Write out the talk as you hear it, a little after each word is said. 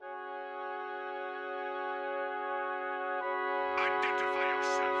Identify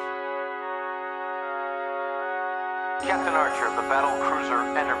yourself. Captain Archer of the battle cruiser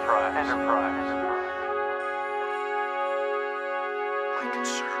Enterprise. My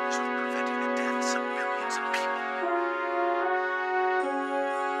concern is with preventing the deaths of millions of people.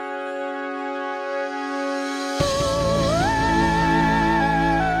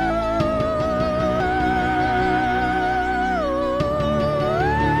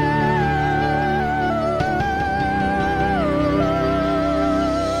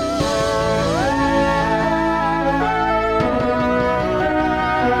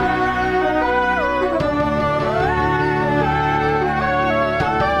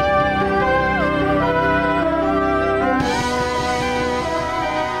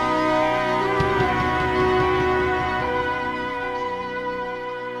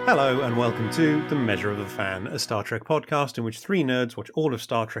 Hello and welcome to The Measure of the Fan, a Star Trek podcast in which three nerds watch all of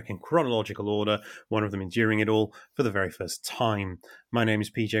Star Trek in chronological order, one of them enduring it all for the very first time. My name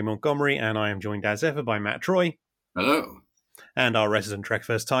is PJ Montgomery and I am joined as ever by Matt Troy. Hello. And our resident Trek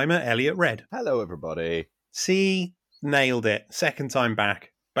first timer, Elliot Red. Hello, everybody. See, nailed it. Second time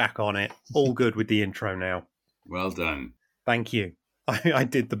back on it. All good with the intro now. Well done. Thank you. I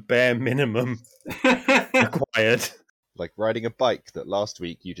did the bare minimum required. Like riding a bike that last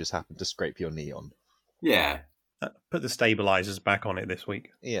week you just happened to scrape your knee on. Yeah. Put the stabilizers back on it this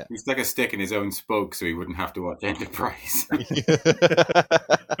week. Yeah. He stuck a stick in his own spoke so he wouldn't have to watch Enterprise.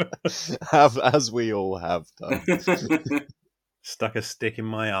 As we all have done. Stuck a stick in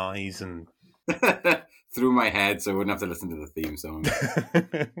my eyes and Through my head so I wouldn't have to listen to the theme song.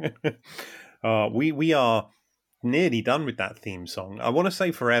 we are nearly done with that theme song. I want to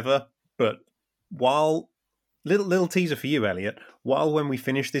say forever, but while little teaser for you, Elliot, while when we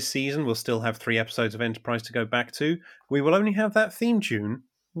finish this season we'll still have 3 episodes of Enterprise to go back to, we will only have that theme tune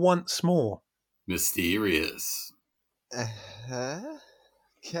once more. Mysterious. Okay.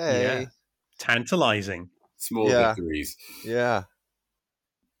 Yeah. Tantalizing. Small Yeah. victories. Yeah.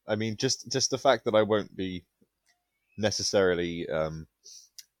 I mean, just the fact that I won't be necessarily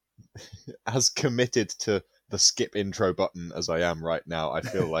as committed to the skip intro button as I am right now, I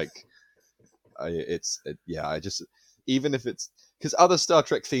feel like even if it's because other Star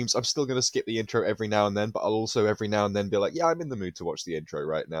Trek themes, I'm still going to skip the intro every now and then, but I'll also every now and then be like, yeah, I'm in the mood to watch the intro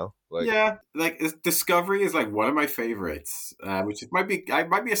right now. Like, Yeah, like Discovery is like one of my favorites, which might be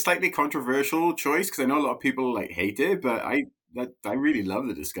a slightly controversial choice because I know a lot of people like hate it, but I really love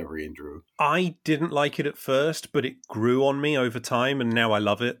the Discovery intro. I didn't like it at first, but it grew on me over time, and now I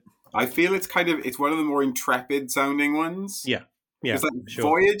love it. I feel it's one of the more intrepid sounding ones. Yeah, It's like sure.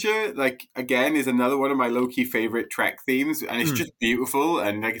 Voyager, like again, is another one of my low-key favorite Trek themes, and it's just beautiful.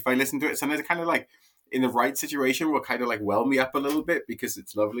 And like if I listen to it, sometimes it kind of like in the right situation will kind of like well me up a little bit because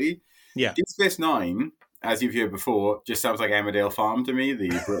it's lovely. Yeah. Deep Space Nine, as you've heard before, just sounds like Emmerdale Farm to me,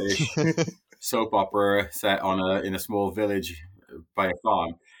 the British soap opera set in a small village by a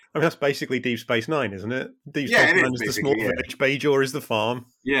farm. I mean, that's basically Deep Space Nine, isn't it? Deep Yeah, Space it is Nine is the small basically, yeah. village, Bajor is the farm.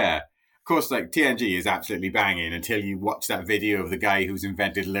 Yeah. Of course, like TNG is absolutely banging until you watch that video of the guy who's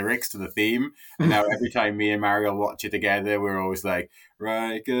invented lyrics to the theme. And now every time me and Mario watch it together, we're always like,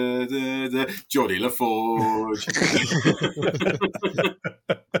 right, Geordie LaForge.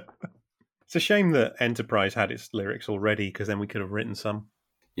 It's a shame that Enterprise had its lyrics already, because then we could have written some.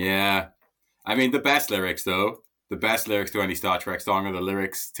 Yeah. I mean, the best lyrics to any Star Trek song are the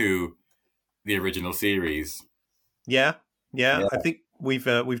lyrics to the original series. Yeah. I think we've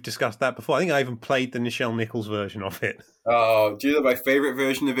discussed that before. I think I even played the Nichelle Nichols version of it. Oh, do you know my favorite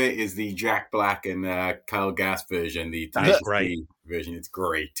version of it is the Jack Black and Kyle Gass version, the That's TNG great. version. It's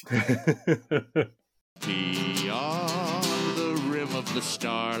great. Beyond the rim of the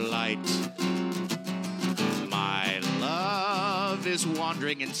starlight, my love is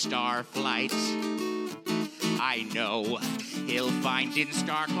wandering in starflight. I know he'll find in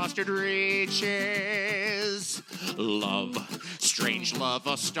star-clustered reaches love, strange love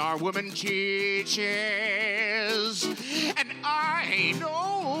a star woman teaches. And I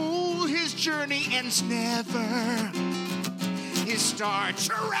know his journey ends never. His Star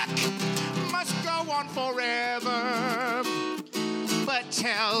Trek must go on forever. But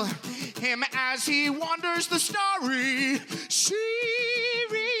tell him as he wanders the starry sea,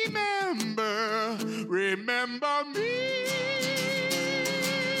 remember me.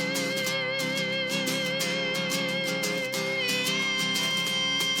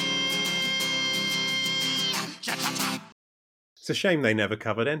 It's a shame they never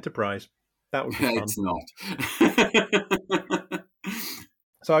covered Enterprise. That would be fun. It's not.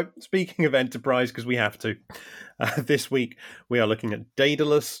 So, speaking of Enterprise, because we have to, this week we are looking at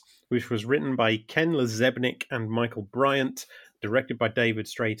Daedalus, which was written by Ken Lezebnik and Michael Bryant, directed by David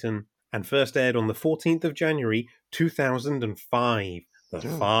Strayton, and first aired on the 14th of January 2005. The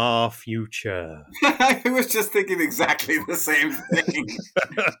far future. I was just thinking exactly the same thing.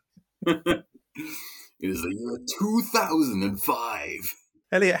 It is the year 2005.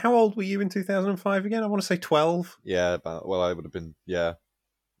 Elliot, how old were you in 2005 again? I want to say 12. Yeah, I would have been,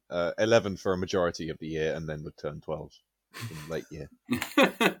 11 for a majority of the year, and then would turn 12 in late year.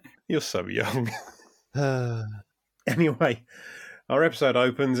 You're so young. Anyway, our episode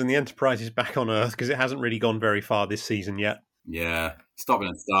opens and the Enterprise is back on Earth because it hasn't really gone very far this season yet. Yeah, stopping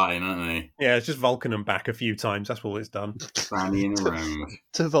and starting, aren't they? Yeah, it's just Vulcan and back a few times. That's all it's done. Fannying around.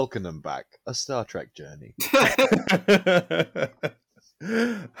 To Vulcan and back, a Star Trek journey.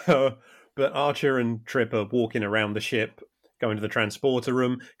 But Archer and Trip are walking around the ship, going to the transporter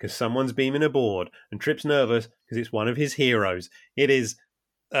room because someone's beaming aboard, and Trip's nervous because it's one of his heroes. It is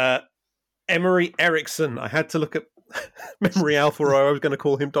Emery Erickson. I had to look at Memory Alpha, or I was going to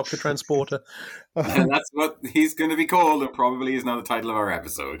call him Dr. Transporter. And that's what he's going to be called, and probably is now the title of our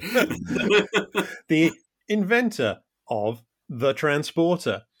episode. The inventor of the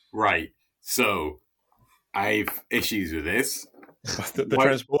transporter. Right. So, I've issues with this. The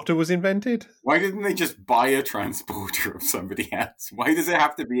transporter was invented? Why didn't they just buy a transporter of somebody else? Why does it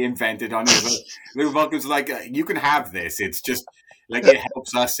have to be invented on Earth? The Vulcans like, you can have this. It's just, like, it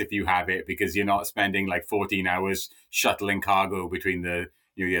helps us if you have it, because you're not spending, 14 hours shuttling cargo between the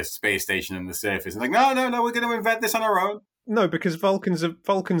your space station and the surface. And no, we're going to invent this on our own. No, because Vulcans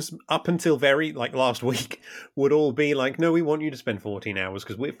up until very, last week, would all be like, no, we want you to spend 14 hours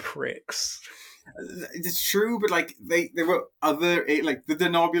because we're pricks. It's true, but there were other the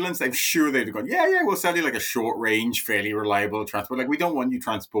Denobulans. I'm sure they'd have gone, yeah, we'll sell you a short range, fairly reliable transport. We don't want you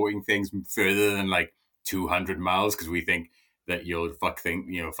transporting things further than 200 miles because we think that you'll fuck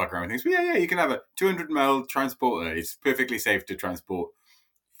around with things. But yeah, you can have a 200-mile transporter. It's perfectly safe to transport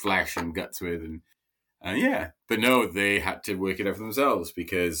flesh and guts with, and but no, they had to work it out for themselves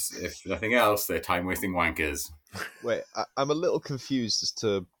because if nothing else, they're time-wasting wankers. Wait, I'm a little confused as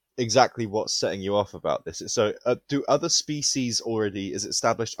to exactly what's setting you off about this. So, do other species already? Is it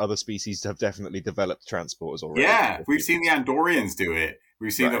established other species have definitely developed transporters already? Yeah, we've seen the Andorians do it.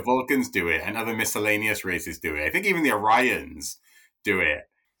 We've seen the Vulcans do it, and other miscellaneous races do it. I think even the Orions do it.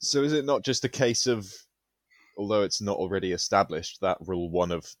 So, is it not just a case of, although it's not already established, that rule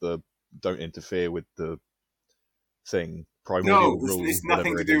one of the don't interfere with the thing? Primordial rule. No, it's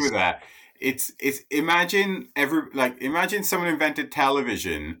nothing to do with that. It's imagine someone invented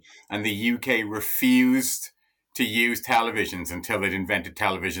television and the UK refused to use televisions until they'd invented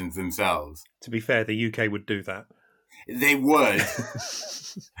televisions themselves. To be fair, the UK would do that. They would.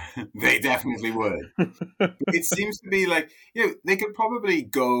 They definitely would. But it seems to be they could probably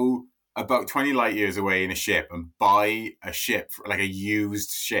go about 20 light years away in a ship and buy a ship, a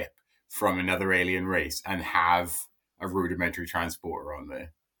used ship from another alien race, and have a rudimentary transporter on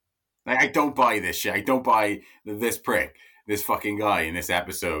there. I don't buy this shit. I don't buy this prick, this fucking guy in this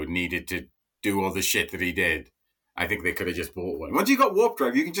episode needed to do all the shit that he did. I think they could have just bought one. Once you got warp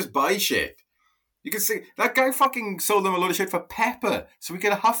drive, you can just buy shit. You can see that guy fucking sold them a load of shit for pepper, so we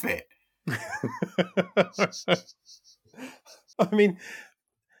could huff it. I mean,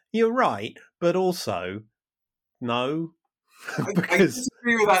 you're right, but also no. I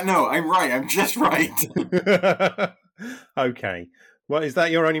disagree with that. No, I'm right. I'm just right. Okay. Well, is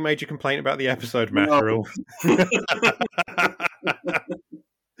that your only major complaint about the episode, Matt? No.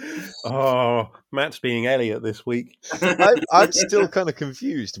 Oh, Matt's being Elliot this week. I'm still kind of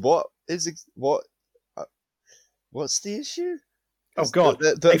confused. What's the issue? Oh God!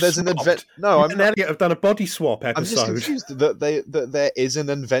 There's an event. No, I'm and Elliot have done a body swap episode. I'm just confused that there is an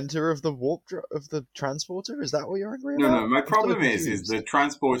inventor of the of the transporter. Is that what you're angry about? No. My problem is the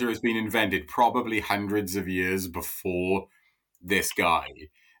transporter has been invented probably hundreds of years before this guy.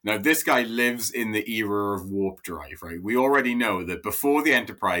 Now, this guy lives in the era of warp drive, right? We already know that before the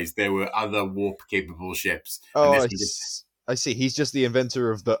Enterprise, there were other warp-capable ships. Oh, I see. He's just the inventor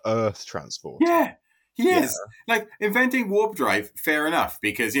of the Earth transporter. Yeah, he is. Inventing warp drive, fair enough,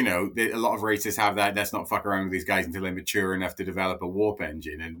 because, a lot of races have that. Let's not fuck around with these guys until they're mature enough to develop a warp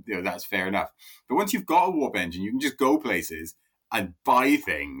engine, and, that's fair enough. But once you've got a warp engine, you can just go places and buy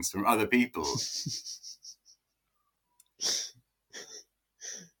things from other people.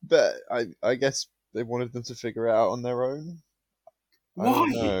 But I guess they wanted them to figure it out on their own. Why?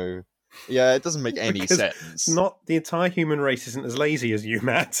 No. Yeah, it doesn't make any sense. Not the entire human race isn't as lazy as you,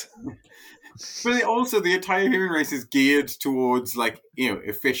 Matt. But also, the entire human race is geared towards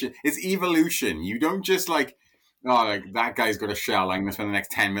efficient. It's evolution. You don't just that guy's got a shell. I'm going to spend the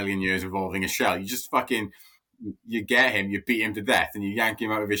next 10 million years evolving a shell. You just fucking you get him, you beat him to death, and you yank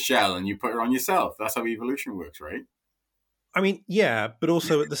him out of his shell, and you put her on yourself. That's how evolution works, right? I mean, yeah, but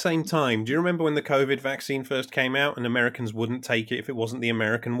also at the same time, do you remember when the COVID vaccine first came out and Americans wouldn't take it if it wasn't the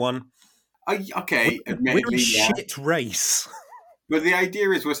American one? Okay, We're admittedly, a yeah. shit race. But the idea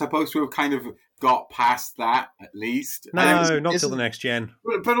is we're supposed to have kind of got past that, at least. No, not till the next gen.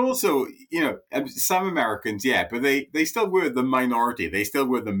 But also, some Americans, yeah, but they still were the minority. They still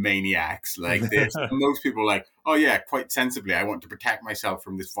were the maniacs. Like, most people like, oh yeah, quite sensibly, I want to protect myself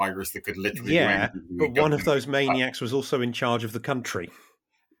from this virus that could literally do anything. But one of those maniacs was also in charge of the country.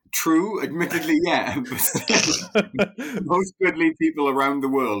 True, admittedly, yeah. But most goodly people around the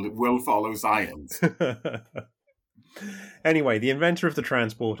world will follow science. Anyway, the inventor of the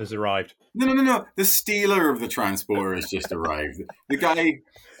transporter has arrived. No. The stealer of the transporter has just arrived. The guy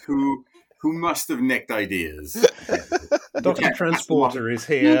who must have nicked ideas. Dr. Transporter is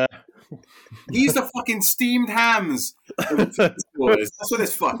here. He's the fucking steamed hams of the transporters. That's what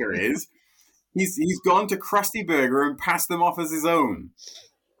this fucker is. He's gone to Krusty Burger and passed them off as his own.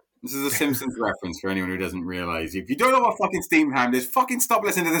 This is a Simpsons reference for anyone who doesn't realise. If you don't know what fucking steamed ham is, fucking stop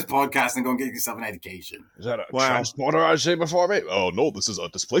listening to this podcast and go and get yourself an education. Is that a transporter I say before me? Oh no, this is a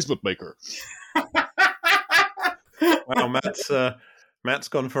displacement maker. Wow, Matt's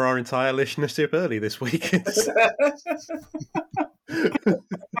gone for our entire listenership early this week.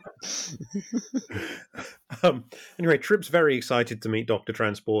 Anyway, Trip's very excited to meet Dr.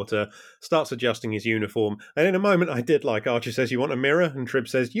 Transporter, starts adjusting his uniform, and in a moment I did like Archer says, you want a mirror? And Trip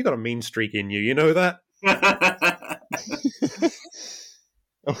says, you got a mean streak in you know that? I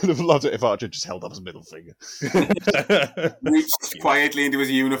would have loved it if Archer just held up his middle finger. Reached quietly into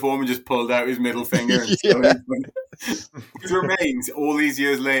his uniform and just pulled out his middle finger. And it remains, all these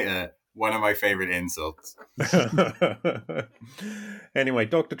years later, one of my favourite insults. Anyway,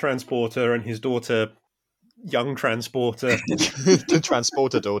 Dr. Transporter and his daughter, young Transporter. The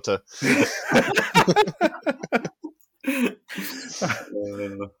Transporter daughter.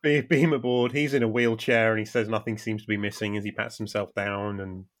 Beam aboard. He's in a wheelchair and he says nothing seems to be missing as he pats himself down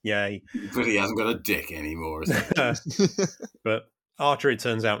and yay. But he hasn't got a dick anymore. But Archer, it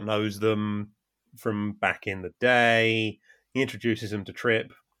turns out, knows them from back in the day. He introduces them to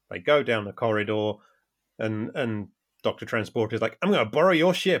Trip. They go down the corridor and Dr. Transporter is like, I'm going to borrow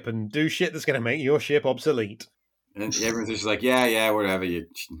your ship and do shit that's going to make your ship obsolete. And everyone's just like, yeah, whatever, you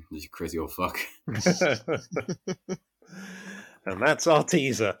crazy old fuck. And that's our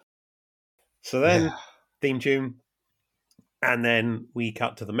teaser. So then, theme tune. And then we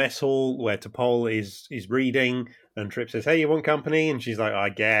cut to the mess hall where T'Pol is reading. And Trip says, hey, you want company? And she's like, I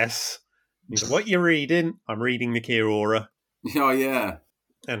guess. And he's like, what you reading? I'm reading the Kirora. Oh, yeah.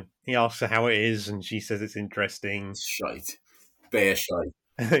 And he asks her how it is. And she says it's interesting. Shite. Bear shite.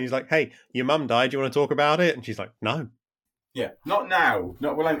 And he's like, hey, your mum died. Do you want to talk about it? And she's like, no. Yeah, not now.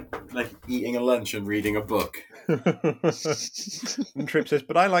 Not when I'm like eating a lunch and reading a book. And Trip says,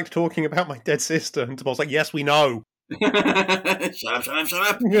 but I like talking about my dead sister. And T'Pol's like, yes, we know. Shut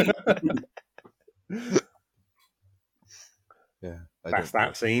up. Yeah. That's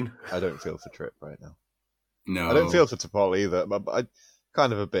that scene. I don't feel for Trip right now. No. I don't feel for T'Pol either, but I'm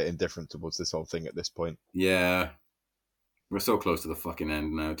kind of a bit indifferent towards this whole thing at this point. Yeah. We're so close to the fucking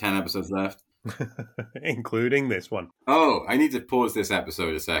end now. 10 episodes left. Including this one. Oh, I need to pause this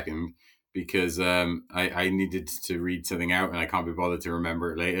episode a second because I needed to read something out and I can't be bothered to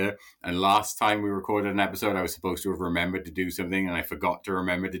remember it later. And last time we recorded an episode, I was supposed to have remembered to do something and I forgot to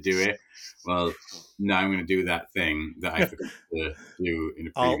remember to do it. Well, now I'm going to do that thing that I forgot to do in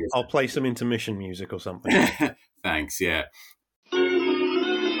a previous I'll play some intermission music or something. Thanks, yeah.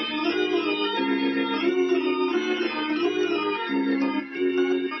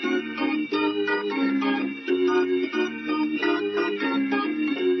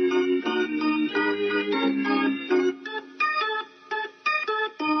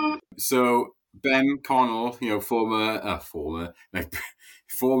 So Ben Connell, former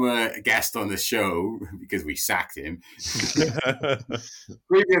guest on the show because we sacked him.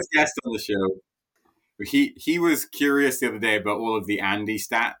 Previous guest on the show. He was curious the other day about all of the Andy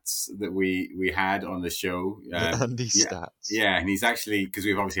stats that we had on the show. Andy stats. Yeah, and he's actually, because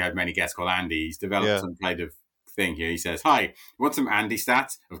we've obviously had many guests called Andy, he's developed some kind of thing here. He says, hi, you want some Andy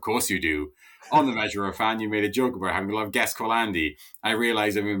stats? Of course you do. On the Measure of a Fan, you made a joke about having a lot of guests called Andy. I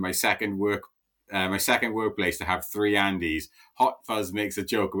realize I'm in my second workplace to have 3 Andys. Hot Fuzz makes a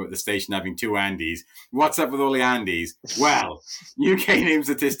joke about the station having 2 Andys. What's up with all the Andys? Well, UK name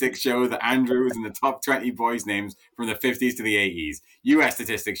statistics show that Andrew is in the top 20 boys' names from the 50s to the 80s. US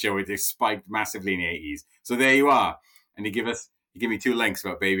statistics show it spiked massively in the 80s. So there you are. And he gave me 2 links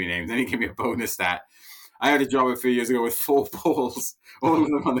about baby names. Then he gave me a bonus stat. I had a job a few years ago with 4 Pauls, all of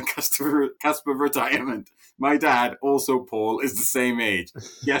them on the cusp of retirement. My dad, also Paul, is the same age.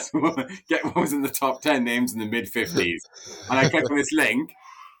 Guess what was in the top 10 names in the mid-50s? And I click on this link.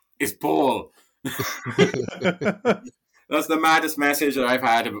 It's Paul. That's the maddest message that I've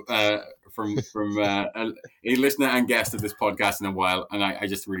had from a listener and guest of this podcast in a while, and I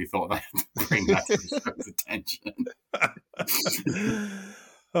just really thought that I had to bring that to the show's attention.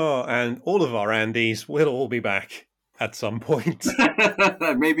 Oh, and all of our Andys will all be back at some point.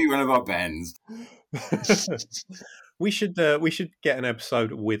 Maybe one of our Bens. We should get an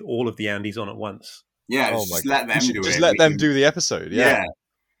episode with all of the Andys on at once. Yeah, just let them do it. Just let them do the episode. Yeah.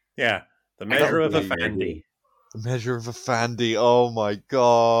 The measure of a Fandy. The measure of a Fandy. Oh my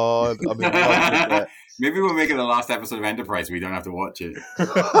god! I mean, maybe we'll make it the last episode of Enterprise. So we don't have to watch it.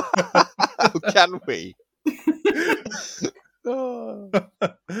 Can we? So,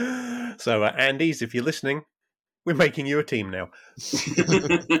 Andys, if you're listening, we're making you a team now.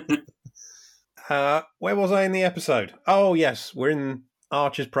 Where was I in the episode? Oh, yes, we're in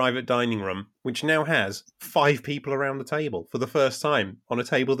Archer's private dining room, which now has 5 people around the table for the first time on a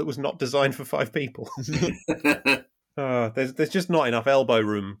table that was not designed for 5 people. There's just not enough elbow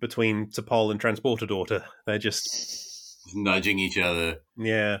room between T'Pol and Transporter Daughter. They're just nudging each other.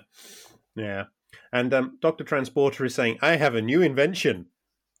 Yeah. And Dr. Transporter is saying, I have a new invention.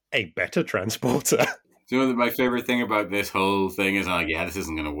 A better transporter. Do you know that my favorite thing about this whole thing is, I'm like, yeah, this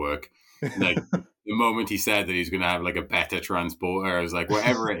isn't going to work. Like, the moment he said that he's going to have, like, a better transporter, I was like,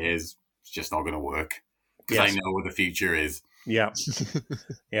 whatever it is, it's just not going to work. Because I know what the future is. Yeah.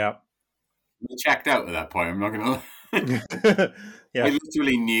 I checked out at that point, I'm not going to Yeah. I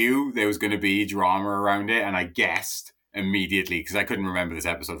literally knew there was going to be drama around it, and I guessed immediately, because I couldn't remember this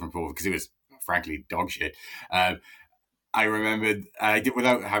episode from before, because it was, frankly, dog shit. I remembered,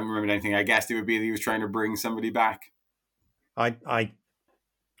 without having remembered anything, I guessed it would be that he was trying to bring somebody back. I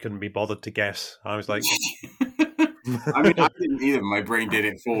couldn't be bothered to guess. I was like... I mean, I didn't either. My brain did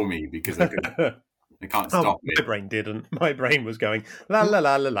it for me because I can't stop it. My brain didn't. My brain was going, la la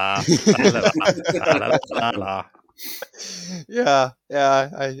la la la, la la la la la. Yeah,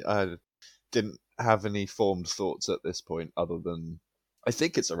 I didn't have any formed thoughts at this point other than, I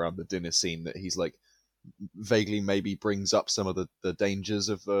think it's around the dinner scene that he's like, vaguely maybe brings up some of the dangers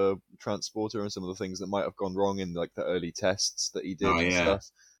of transporter and some of the things that might have gone wrong in like the early tests that he did and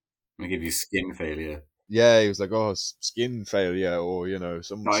stuff. I give you skin failure. Yeah, he was like, skin failure, or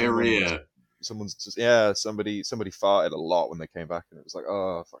diarrhea. Somebody farted a lot when they came back, and it was like,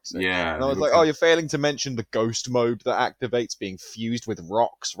 oh, fuck's sake. Yeah. And I was like, you're failing to mention the ghost mode that activates being fused with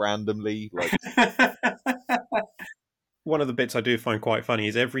rocks randomly. Like, one of the bits I do find quite funny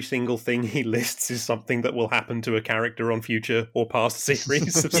is every single thing he lists is something that will happen to a character on future or past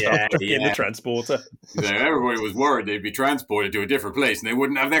series of Star Trek in the transporter. Everybody was worried they'd be transported to a different place and they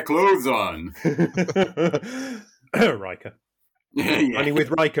wouldn't have their clothes on. Riker. Only with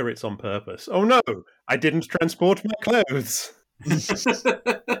Riker it's on purpose. Oh no, I didn't transport my clothes.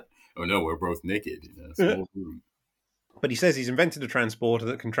 Oh no, we're both naked in a small room. But he says he's invented a transporter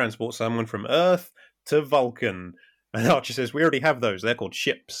that can transport someone from Earth to Vulcan. And Archer says, we already have those. They're called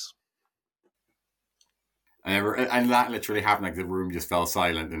ships. And that literally happened. Like the room just fell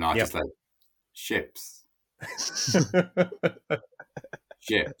silent, and Archer's like, ships.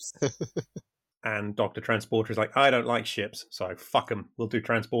 Ships. And Dr. Transporter is like, I don't like ships, so fuck them. We'll do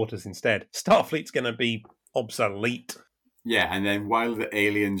transporters instead. Starfleet's going to be obsolete. Yeah, and then while the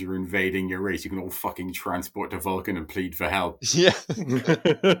aliens are invading your race, you can all fucking transport to Vulcan and plead for help. Yeah.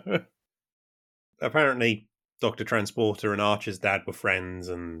 Apparently, Dr. Transporter and Archer's dad were friends,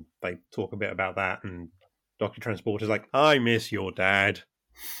 and they talk a bit about that, and Dr. Transporter's like, I miss your dad.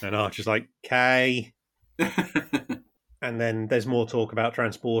 And Archer's like, Kay. And then there's more talk about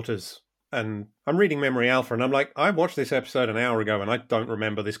transporters. And I'm reading Memory Alpha, and I'm like, I watched this episode an hour ago, and I don't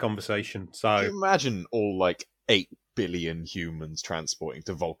remember this conversation. So can you imagine all, 8 billion humans transporting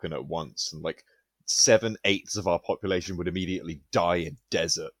to Vulcan at once, and 7/8 of our population would immediately die in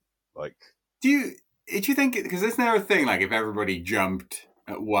desert. Do you think, because isn't there a thing, if everybody jumped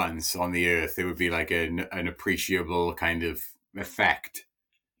at once on the Earth, there would be an appreciable kind of effect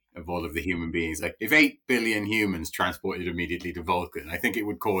of all of the human beings? If 8 billion humans transported immediately to Vulcan, I think it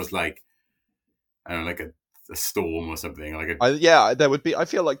would cause I don't know, a storm or something. There would be. I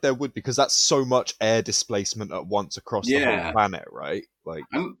feel like there would, because that's so much air displacement at once across the whole planet, right?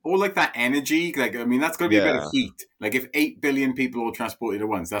 Or that energy. That's got to be a bit of heat. If 8 billion people all transported at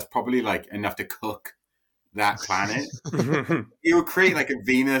once, that's probably enough to cook that planet. You would create a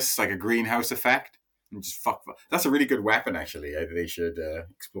Venus, a greenhouse effect. and just fuck. That's a really good weapon, actually. They should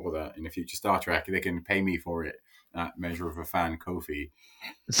explore that in a future Star Trek. They can pay me for it at Measure of a Fan Kofi.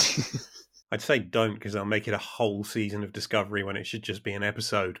 I'd say don't, because they'll make it a whole season of Discovery when it should just be an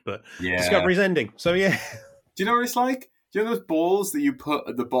episode. But Yeah. Discovery's ending, so yeah. Do you know what it's like? Do you know those balls that you put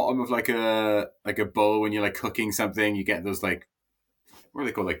at the bottom of like a bowl when you're like cooking something? You get those like, what are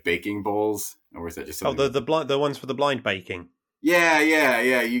they called, like baking balls, or is that just something? Oh, the ones for the blind baking. Yeah.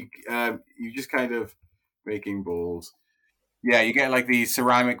 You just kind of baking balls. Yeah, you get like these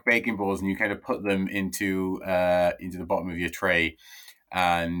ceramic baking balls, and you kind of put them into the bottom of your tray,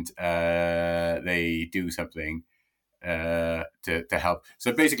 and they do something to help.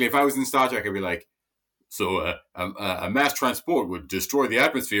 So basically, if I was in Star Trek, I'd be like, so a mass transport would destroy the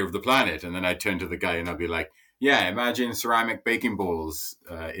atmosphere of the planet, and then I'd turn to the guy and I'd be like, yeah, imagine ceramic baking balls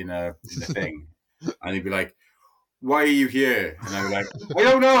in a thing, and he'd be like, why are you here? And I'd be like, I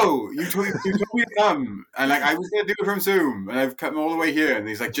don't know. You told me to come, and like I was going to do it from Zoom, and I've come all the way here, and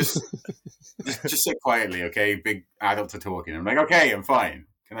he's like, just sit quietly, okay? Big adults are talking. I'm like, okay, I'm fine.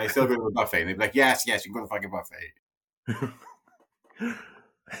 Can I still go to the buffet? And they'd be like, yes, you can go to the fucking buffet.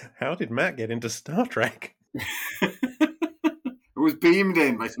 How did Matt get into Star Trek? It was beamed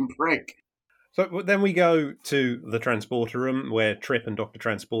in by some prick. So then we go to the transporter room where Trip and Dr.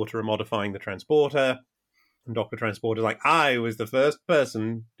 Transporter are modifying the transporter. And Dr. Transporter's like, I was the first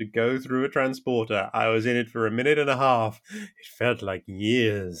person to go through a transporter. I was in it for a minute and a half. It felt like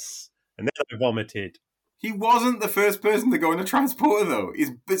years. And then I vomited. He wasn't the first person to go in a transporter, though.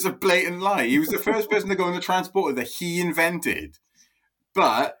 It's a blatant lie. He was the first person to go in a transporter that he invented.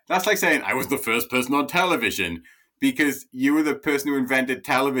 But that's like saying, I was the first person on television, because you were the person who invented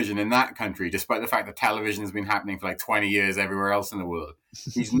television in that country, despite the fact that television has been happening for like 20 years everywhere else in the world.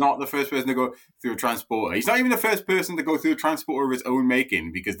 He's not the first person to go through a transporter. He's not even the first person to go through a transporter of his own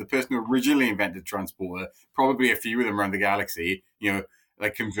making, because the person who originally invented transporter, probably a few of them around the galaxy,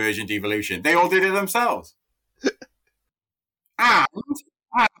 like Convergent Evolution, they all did it themselves. And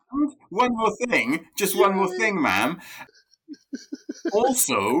one more thing, one more thing, ma'am.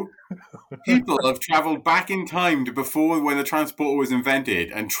 Also, people have travelled back in time to before when the transporter was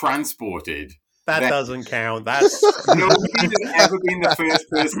invented and transported. That doesn't count. That's nobody has ever been the first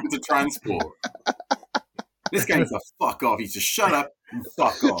person to transport. This guy needs to fuck off. He needs to shut up and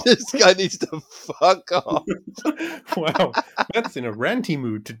fuck off. This guy needs to fuck off. Wow, that's in a ranty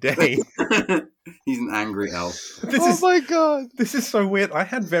mood today. He's an angry elf. My god. This is so weird. I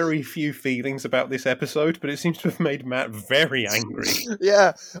had very few feelings about this episode, but it seems to have made Matt very angry.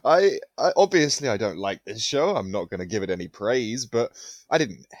 Yeah, I obviously I don't like this show. I'm not going to give it any praise, but I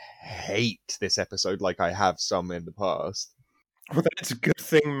didn't hate this episode like I have some in the past. Well, that's a good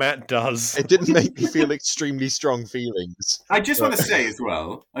thing Matt does. It didn't make me feel extremely strong feelings. I just want to say as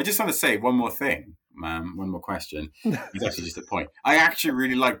well, one more thing, ma'am, one more question. He's actually just a point. I actually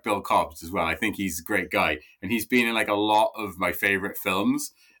really like Bill Cobbs as well. I think he's a great guy. And he's been in like a lot of my favourite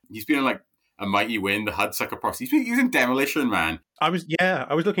films. He's been in like A Mighty Wind, The Hudsucker Proxy. He was in Demolition Man. I was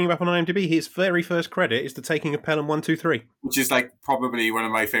looking him up on IMDb. His very first credit is The Taking of Pelham 1, 2, 3. Which is like probably one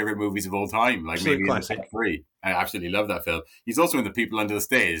of my favourite movies of all time. Like absolute maybe classic. In the top 3. I absolutely love that film. He's also in The People Under the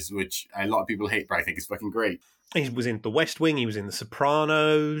Stairs, which a lot of people hate, but I think is fucking great. He was in The West Wing. He was in The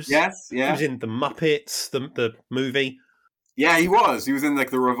Sopranos. Yes, yeah. He was in The Muppets, the movie. Yeah, he was. He was in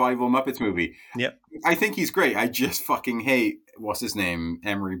like the revival Muppets movie. Yep. I think he's great. I just fucking hate, what's his name?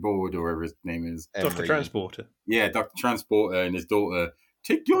 Emery Board or whatever his name is. Dr. Transporter. Yeah, Dr. Transporter and his daughter.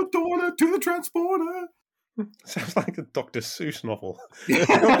 Take your daughter to the transporter. Sounds like a Dr. Seuss novel.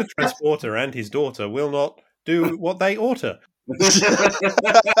 Dr. Transporter and his daughter will not do what they oughter.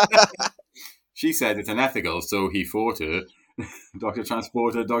 She said it's unethical, so he fought her. Dr.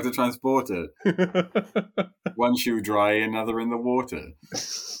 Transporter, Dr. Transporter. One shoe dry, another in the water.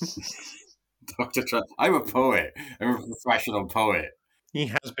 I'm a poet. I'm a professional poet. He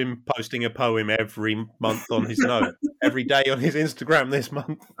has been posting a poem every month on his note, every day on his Instagram this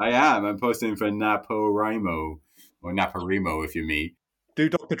month. I am. I'm posting for NaPoWriMo, or NaPoWriMo if you meet. Do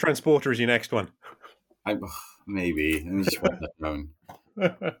Dr. Transporter as your next one. Maybe. Let me just write that down.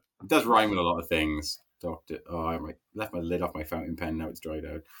 It does rhyme with a lot of things. I left my lid off my fountain pen. Now it's dried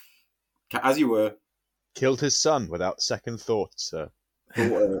out. As you were. Killed his son without second thought, sir.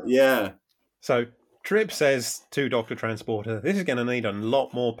 Yeah. So Trip says to Dr. Transporter, this is going to need a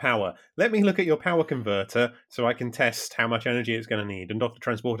lot more power. Let me look at your power converter so I can test how much energy it's going to need. And Dr.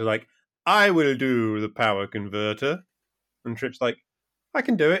 Transporter's like, I will do the power converter. And Trip's like, I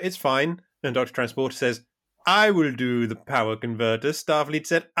can do it. It's fine. And Dr. Transporter says, I will do the power converter. Starfleet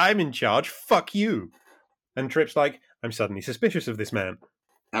said, I'm in charge. Fuck you. And Trip's like, I'm suddenly suspicious of this man.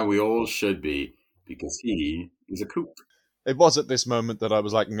 And we all should be, because he is a kook. It was at this moment that I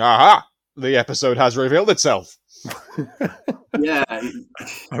was like, aha! The episode has revealed itself. Yeah.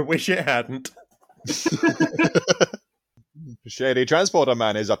 I wish it hadn't. Shady transporter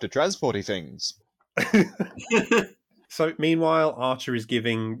man is up to transporty things. So, meanwhile, Archer is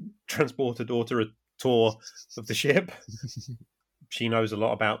giving Transporter Daughter a tour of the ship. She knows a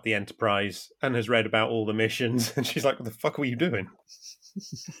lot about the Enterprise and has read about all the missions. And she's like, what the fuck were you doing?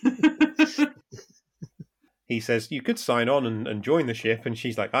 He says, you could sign on and join the ship. And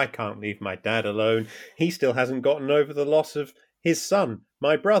she's like, I can't leave my dad alone. He still hasn't gotten over the loss of his son,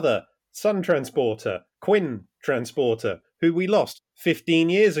 my brother, Sun Transporter, Quinn Transporter, who we lost 15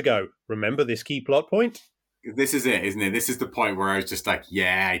 years ago. Remember this key plot point? This is it, isn't it? This is the point where I was just like,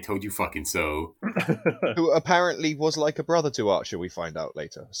 yeah, I told you fucking so. Who apparently was like a brother to Archer, we find out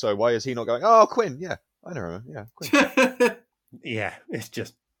later. So why is he not going, oh, Quinn, yeah, I know him, yeah, Quinn. Yeah, it's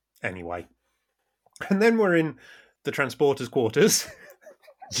just... Anyway. And then we're in the Transporter's quarters.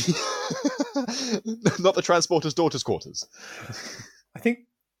 Not the Transporter's daughter's quarters. I think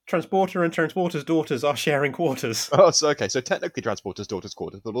Transporter and Transporter's daughters are sharing quarters. Oh, so okay, so technically Transporter's daughter's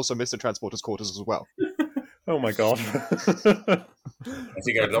quarters, but also Mr. Transporter's quarters as well. Oh my god. I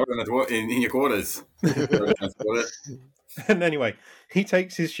think I'd love in your quarters. And anyway, he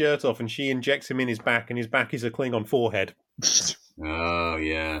takes his shirt off and she injects him in his back, and his back is a Klingon forehead. Oh,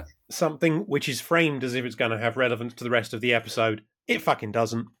 yeah. Something which is framed as if it's going to have relevance to the rest of the episode. It fucking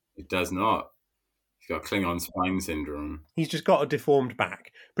doesn't. It does not. He's got Klingon spine syndrome. He's just got a deformed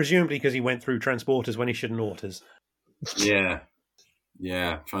back, presumably because he went through transporters when he shouldn't ought. Yeah.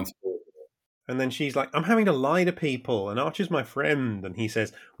 Yeah, transport. And then she's like, I'm having to lie to people, and Archer's my friend. And he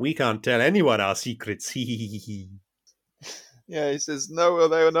says, we can't tell anyone our secrets. Yeah, he says, no,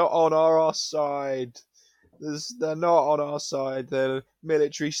 they're not on our side. They're not on our side. They're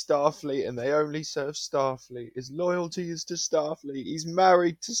military Starfleet, and they only serve Starfleet. His loyalty is to Starfleet. He's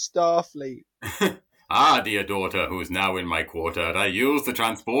married to Starfleet. Ah, dear daughter, who is now in my quarter, I used the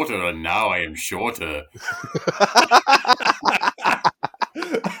transporter, and now I am shorter.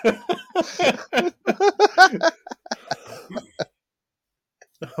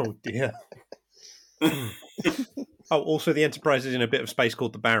 Oh, dear. Oh, also the Enterprise is in a bit of space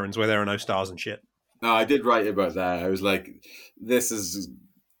called the Barrens, where there are no stars and shit. No, I did write about that. I was like, this is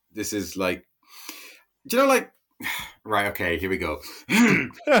like, do you know, like, right, okay, here we go.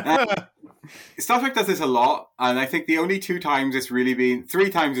 Star Trek does this a lot, and I think the only three times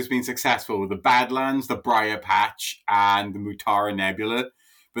it's been successful with the Badlands, the Briar Patch, and the Mutara Nebula.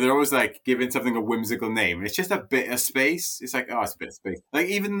 But they're always like giving something a whimsical name, and it's just a bit of space. It's like, oh, it's a bit of space. Like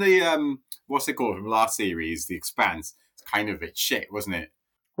even the what's it called from the last series, The Expanse. It's kind of a bit shit, wasn't it?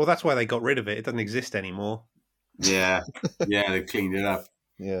 Well, that's why they got rid of it. It doesn't exist anymore. Yeah, yeah, they cleaned it up.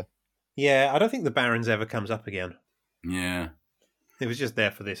 Yeah. Yeah, I don't think the Barrens ever comes up again. Yeah. It was just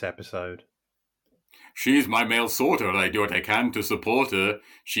there for this episode. She's my male sorter. I do what I can to support her.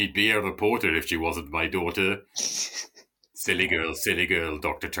 She'd be a reporter if she wasn't my daughter. Silly girl,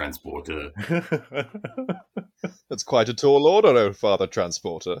 Dr. Transporter. That's quite a tall order, oh Father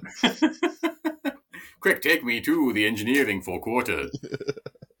Transporter. Quick, take me to the engineering for quarter.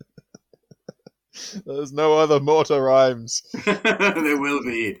 There's no other mortar rhymes. There will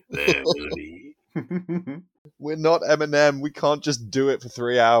be. We're not Eminem. We can't just do it for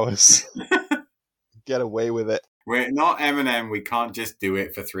 3 hours. Get away with it. We're not Eminem. We can't just do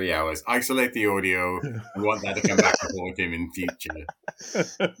it for 3 hours. Isolate the audio. I want that to come back and haunt him in future.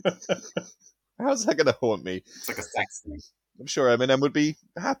 How's that going to haunt me? It's like a sex thing. I'm sure Eminem would be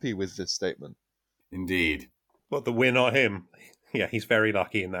happy with this statement. Indeed. What, that we're not him? Yeah, he's very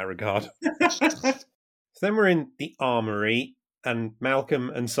lucky in that regard. So then we're in the armory, and Malcolm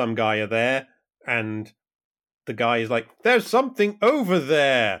and some guy are there, and the guy is like, there's something over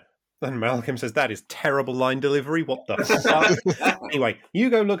there. And Malcolm says, that is terrible line delivery. What the fuck? Anyway,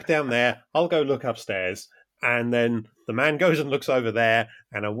 you go look down there. I'll go look upstairs. And then the man goes and looks over there,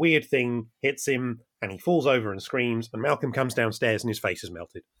 and a weird thing hits him, and he falls over and screams, and Malcolm comes downstairs and his face is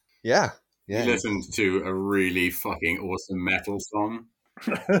melted. Yeah. He listened to a really fucking awesome metal song.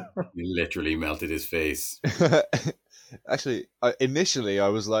 He literally melted his face. Actually, initially I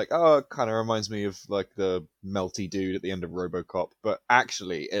was like, oh, it kind of reminds me of like the melty dude at the end of RoboCop. But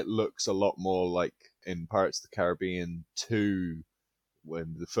actually, it looks a lot more like in Pirates of the Caribbean 2,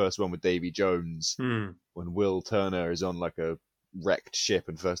 when the first one with Davy Jones, when Will Turner is on like a wrecked ship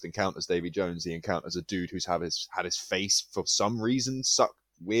and first encounters Davy Jones, he encounters a dude who's had his face for some reason sucked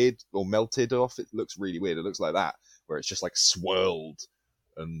weird or melted off. It looks really weird. It looks like that, where it's just like swirled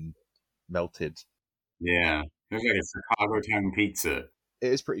and melted. Yeah. Looks like a Chicago Town pizza.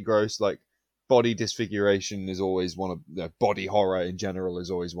 It is pretty gross. Like, body disfiguration is always one of body horror in general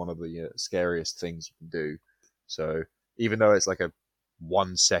is always one of the scariest things you can do. So even though it's like a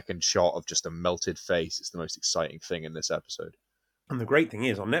 1 second shot of just a melted face, it's the most exciting thing in this episode. And the great thing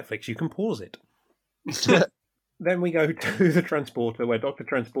is, on Netflix, you can pause it. Then we go to the transporter, where Dr.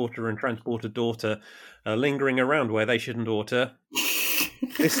 Transporter and Transporter Daughter are lingering around where they shouldn't oughter,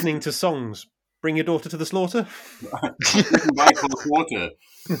 listening to songs. Bring your daughter to the slaughter. Buy cold water.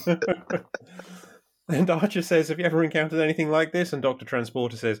 And Archer says, have you ever encountered anything like this? And Dr.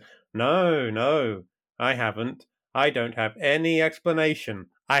 Transporter says, no, I haven't. I don't have any explanation.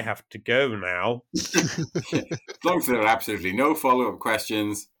 I have to go now. As long as there are absolutely no follow-up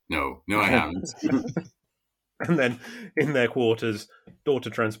questions, no, I haven't. And then in their quarters,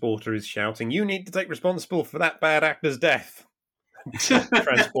 Daughter Transporter is shouting, you need to take responsible for that bad actor's death.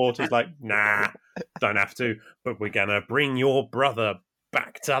 Transporter's like, nah, don't have to, but we're going to bring your brother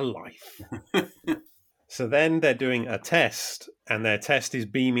back to life. So then they're doing a test, and their test is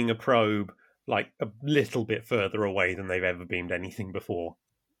beaming a probe like a little bit further away than they've ever beamed anything before.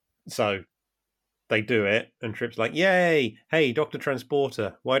 So they do it, and Trip's like, yay! Hey, Dr.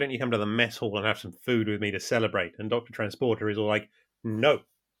 Transporter, why don't you come to the mess hall and have some food with me to celebrate? And Dr. Transporter is all like, no,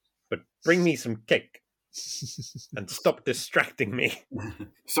 but bring me some cake. And stop distracting me.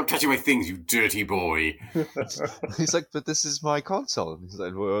 Stop touching my things, you dirty boy. He's like, but this is my console. And he's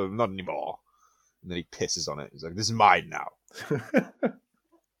like, well, not anymore. And then he pisses on it. He's like, this is mine now.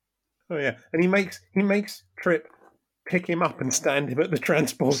 Oh yeah, and he makes Trip pick him up and stand him at the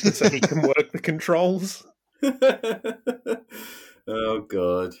transporter so he can work the controls. Oh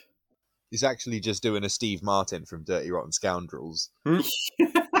god. He's actually just doing a Steve Martin from Dirty Rotten Scoundrels.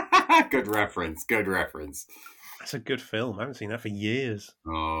 Good reference. That's a good film. I haven't seen that for years.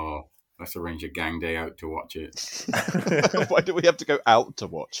 Oh, let's arrange a gang day out to watch it. Why do we have to go out to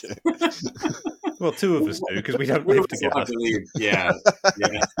watch it? Well, two of us do, because we don't live together. Yeah. I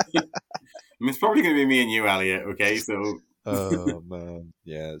mean, it's probably going to be me and you, Elliot, okay? So. Oh, man.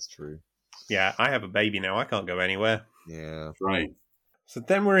 Yeah, it's true. Yeah, I have a baby now. I can't go anywhere. Yeah. Right. So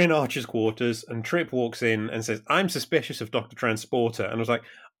then we're in Archer's quarters, and Trip walks in and says, I'm suspicious of Dr. Transporter. And I was like,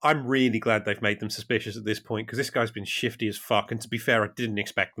 I'm really glad they've made them suspicious at this point, because this guy's been shifty as fuck, and to be fair, I didn't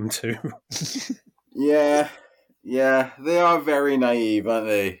expect them to. Yeah, they are very naive, aren't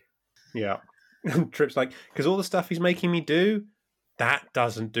they? Yeah. And Trip's like, because all the stuff he's making me do, that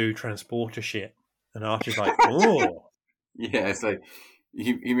doesn't do transporter shit. And Archer's like, oh. Yeah, it's like,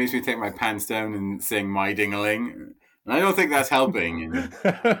 he makes me take my pants down and sing My Ding-a-Ling. And I don't think that's helping.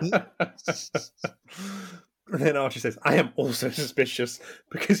 And then Archie says, I am also suspicious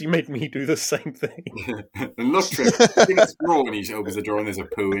because you made me do the same thing. And look, Trip, in his drawer, and he opens the drawer and there's a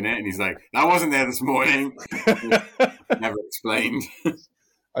poo in it. And he's like, that wasn't there this morning. Never explained.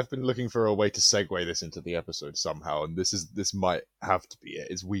 I've been looking for a way to segue this into the episode somehow, and this might have to be it.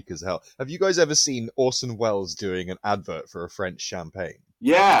 It's weak as hell. Have you guys ever seen Orson Welles doing an advert for a French champagne?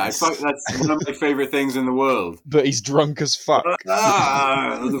 Yeah, I thought that's one of my favourite things in the world. But he's drunk as fuck.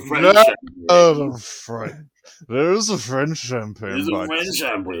 The French champagne. Oh, the French. There's a French champagne. There's a French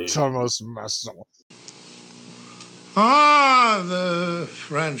champagne. Thomas Masson. Ah, the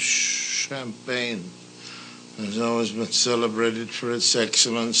French champagne has always been celebrated for its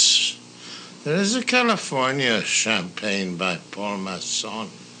excellence. There is a California champagne by Paul Masson,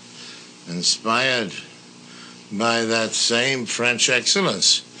 inspired by that same French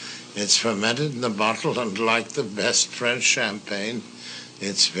excellence. It's fermented in the bottle, and like the best French champagne,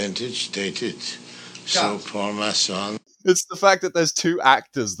 it's vintage dated. So Paul Masson. It's the fact that there's two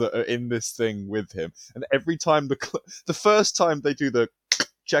actors that are in this thing with him, and every time the first time they do the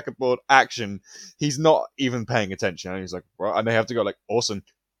checkerboard action, he's not even paying attention, and he's like, well, and they have to go like, Orson.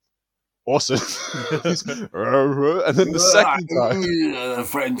 And then the second time,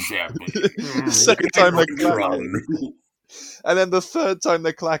 French champagne. the second time they clack it, and then the third time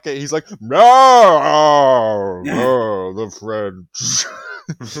they clack it, he's like, no, the French.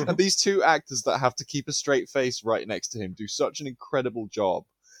 And these two actors that have to keep a straight face right next to him do such an incredible job.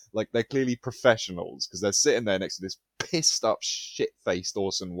 Like, they're clearly professionals, because they're sitting there next to this pissed up, shit-faced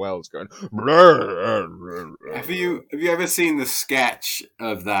Orson Welles going, Have you ever seen the sketch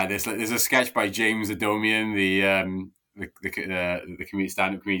of that? There's a sketch by James Adomian, the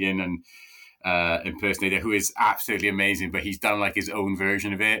stand-up comedian and impersonator, who is absolutely amazing, but he's done like his own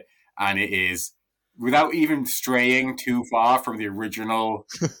version of it, and it is, without even straying too far from the original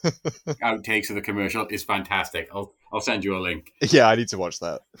outtakes of the commercial, is fantastic. I'll send you a link. Yeah, I need to watch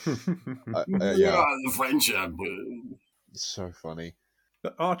that. Yeah. The French champagne. It's so funny.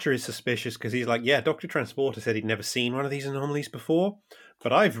 But Archer is suspicious because he's like, yeah, Dr. Transporter said he'd never seen one of these anomalies before,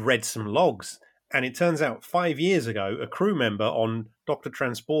 but I've read some logs, and it turns out 5 years ago, a crew member on Dr.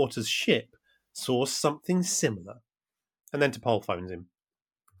 Transporter's ship saw something similar. And then T'Pol phones him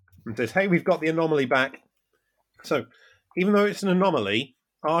and says, hey, we've got the anomaly back. So, even though it's an anomaly,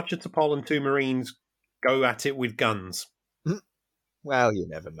 Archer, T'Pol, and 2 Marines go at it with guns. Well, you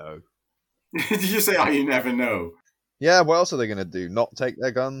never know. Did you say, oh, you never know? Yeah, what else are they going to do? Not take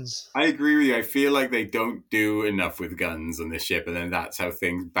their guns? I agree with you. I feel like they don't do enough with guns on this ship, and then that's how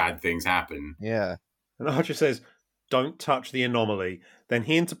bad things happen. Yeah. And Archer says, don't touch the anomaly. Then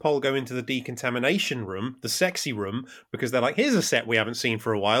he and T'Pol go into the decontamination room, the sexy room, because they're like, here's a set we haven't seen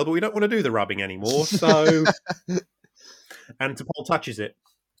for a while, but we don't want to do the rubbing anymore, so... And T'Pol touches it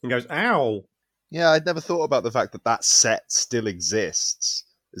and goes, ow! Yeah, I'd never thought about the fact that that set still exists.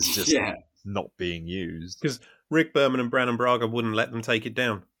 It's just Yeah. not being used. Because Rick Berman and Brannon Braga wouldn't let them take it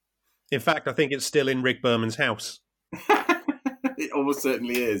down. In fact, I think it's still in Rick Berman's house. It almost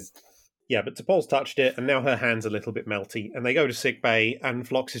certainly is. Yeah, but T'Pol's touched it, and now her hand's a little bit melty. And they go to sick bay, and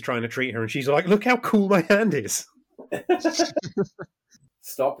Phlox is trying to treat her, and she's like, look how cool my hand is.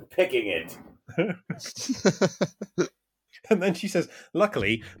 Stop picking it. And then she says,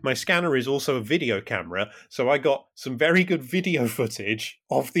 luckily, my scanner is also a video camera, so I got some very good video footage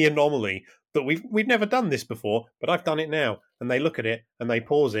of the anomaly. But we've never done this before, but I've done it now. And they look at it, and they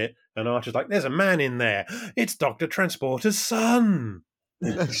pause it, and Archer's like, there's a man in there. It's Dr. Transporter's son.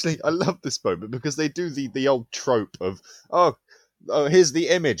 Actually, I love this moment because they do the old trope of, oh, here's the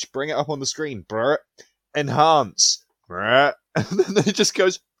image, bring it up on the screen, brr, enhance, brr, and then it just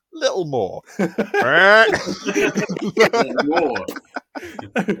goes, little more. Brr. Little more.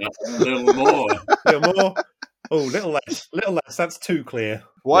 Little more. Little more. Oh, little less. Little less. That's too clear.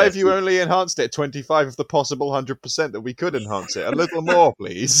 Why have you only enhanced it 25 of the possible 100% that we could enhance it? A little more,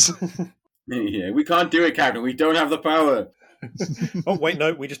 please. Yeah, we can't do it, Captain. We don't have the power. Oh, wait,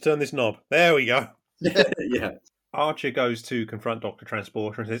 no, we just turned this knob. There we go. Yeah. Archer goes to confront Dr.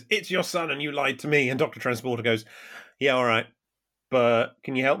 Transporter and says, it's your son and you lied to me. And Dr. Transporter goes, yeah, all right. But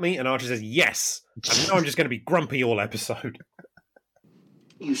can you help me? And Archer says, yes. And now I'm just going to be grumpy all episode.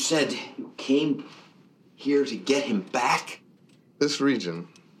 You said you came here to get him back? This region,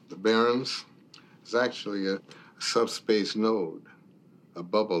 the Barrens, is actually a subspace node, a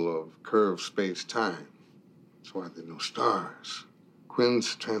bubble of curved space-time. That's why there are no stars.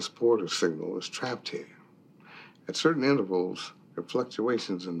 Quinn's transporter signal is trapped here. At certain intervals, there are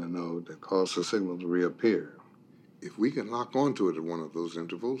fluctuations in the node that cause the signal to reappear. If we can lock onto it at one of those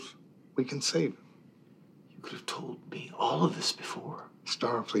intervals, we can save him. You could have told me all of this before.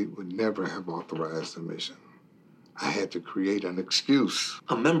 Starfleet would never have authorized the mission. I had to create an excuse.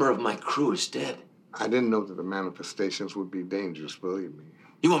 A member of my crew is dead. I didn't know that the manifestations would be dangerous, believe me.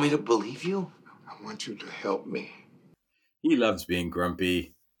 You want me to believe you? I want you to help me. He loves being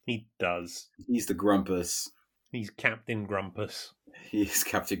grumpy. He does. He's the Grumpus. He's Captain Grumpus. He's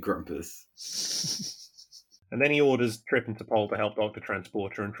Captain Grumpus. And then he orders Trip and T'Pol to help Dr.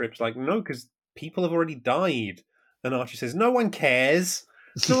 Transporter, and Trip's like, no, because people have already died. And Archie says, no one cares.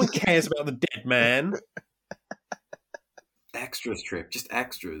 No one cares about the dead man. Extras, Trip. Just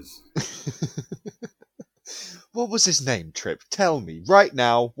extras. What was his name, Trip? Tell me, right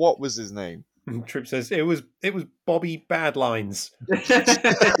now, what was his name? And Trip says, it was Bobby Badlines.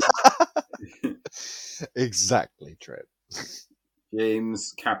 Exactly, Trip.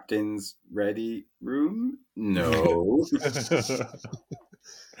 James Captain's ready room? No.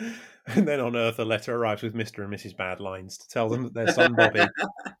 And then on Earth, a letter arrives with Mr. and Mrs. Badlines to tell them that their son Bobby...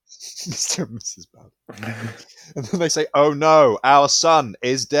 Mr. and Mrs. Bad. And then they say, oh no, our son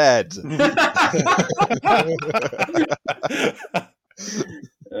is dead.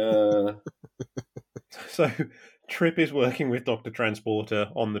 So Trip is working with Dr. Transporter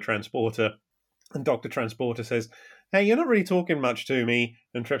on the transporter, and Dr. Transporter says, hey, you're not really talking much to me.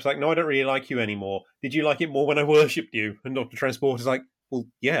 And Trip's like, no, I don't really like you anymore. Did you like it more when I worshipped you? And Dr. Transporter's like, well,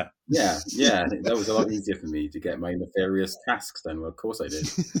 yeah. Yeah. That was a lot easier for me to get my nefarious tasks done. Well, of course I did.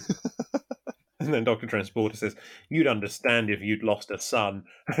 And then Dr. Transporter says, you'd understand if you'd lost a son.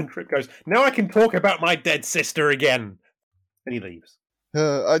 And Trip goes, now I can talk about my dead sister again. And he leaves.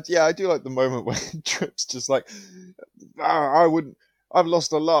 I do like the moment when Trip's just like, I've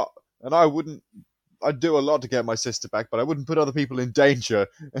lost a lot, and I'd do a lot to get my sister back, but I wouldn't put other people in danger.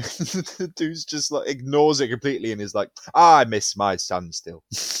 And the dude's just like ignores it completely and is like, I miss my son still.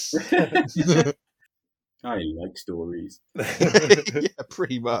 I like stories. Yeah,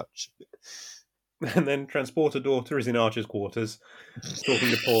 pretty much. And then Transporter daughter is in Archer's quarters, talking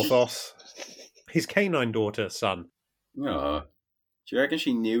to Porthos, his canine daughter, son. Aw. Do you reckon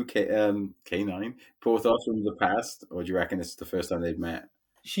she knew K9, Porthos from the past, or do you reckon it's the first time they've met?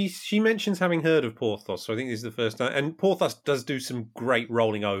 She mentions having heard of Porthos, so I think this is the first time. And Porthos does do some great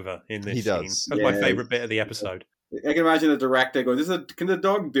rolling over in this He scene. does. That's my favourite bit of the episode. I can imagine the director going, "Can the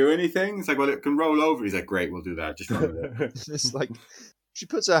dog do anything?" It's like, "Well, it can roll over." He's like, "Great, we'll do that. Just run with it." It's like she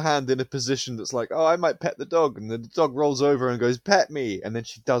puts her hand in a position that's like, oh, I might pet the dog, and then the dog rolls over and goes, "Pet me," and then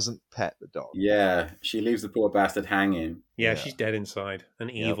she doesn't pet the dog. Yeah, she leaves the poor bastard hanging. Yeah, she's dead inside and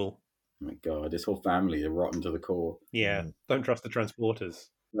evil. Oh my god, this whole family, they're rotten to the core. Yeah, don't trust the transporters.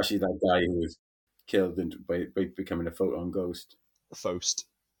 Especially that guy who was killed by becoming a photon ghost. The Fost.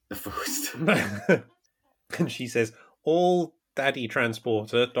 The first. And she says, all Daddy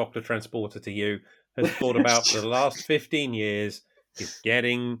Transporter, Dr. Transporter to you, has thought about for the last 15 years is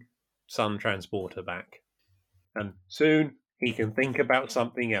getting Son Transporter back. And soon he can think about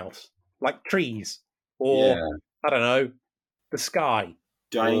something else, like trees, or, I don't know, the sky.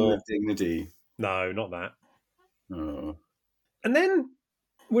 Dying with dignity. No, not that. Oh. And then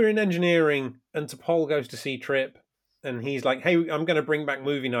we're in engineering, and T'Pol goes to see Trip, and he's like, hey, I'm going to bring back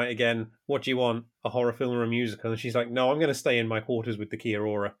movie night again. What do you want? A horror film or a musical? And she's like, no, I'm going to stay in my quarters with the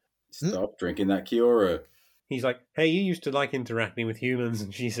Kiorora. Stop drinking that Kiora. He's like, hey, you used to like interacting with humans.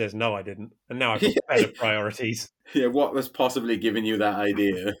 And she says, no, I didn't. And now I've got better priorities. Yeah, what was possibly giving you that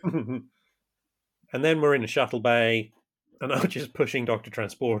idea? And then we're in a shuttle bay, and Archer's pushing Dr.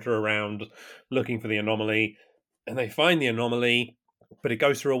 Transporter around, looking for the anomaly. And they find the anomaly, but it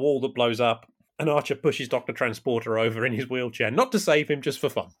goes through a wall that blows up. And Archer pushes Dr. Transporter over in his wheelchair, not to save him, just for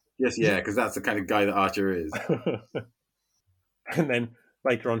fun. Yes, yeah, because that's the kind of guy that Archer is. And then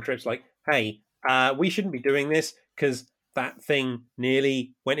later on, Trip's like, hey, we shouldn't be doing this because that thing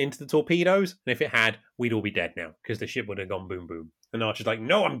nearly went into the torpedoes. And if it had, we'd all be dead now because the ship would have gone boom, boom. And Archer's like,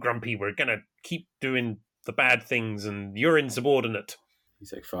 no, I'm grumpy. We're going to keep doing the bad things and you're insubordinate.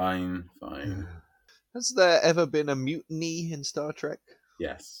 He's like, fine. Has there ever been a mutiny in Star Trek?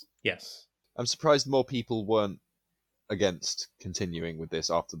 Yes. Yes. I'm surprised more people weren't against continuing with this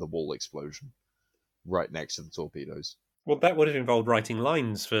after the wall explosion right next to the torpedoes. Well, that would have involved writing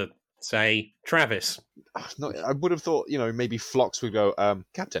lines for, say, Travis. No, I would have thought, maybe Phlox would go,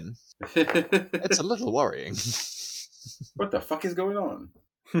 Captain, it's a little worrying. What the fuck is going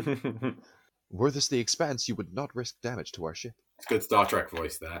on? Were this the Expanse, you would not risk damage to our ship. It's good Star Trek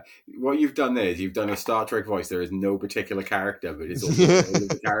voice there. What you've done there is you've done a Star Trek voice. There is no particular character, but it's also all of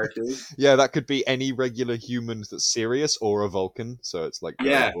the characters. Yeah, that could be any regular human that's serious or a Vulcan. So it's like...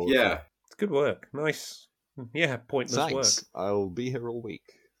 Yeah. It's good work. Nice. Yeah, pointless Thanks. work. I'll be here all week.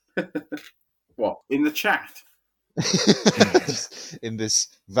 What? In the chat? In this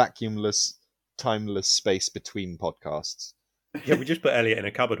vacuumless, timeless space between podcasts. Yeah, we just put Elliot in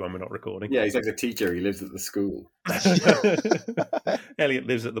a cupboard when we're not recording. Yeah, he's like a teacher. He lives at the school. Elliot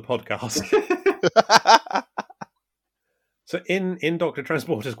lives at the podcast. So in Dr.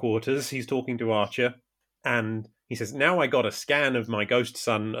 Transporter's quarters, he's talking to Archer, and he says, now I got a scan of my ghost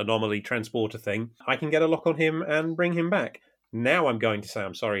son anomaly transporter thing. I can get a lock on him and bring him back. Now I'm going to say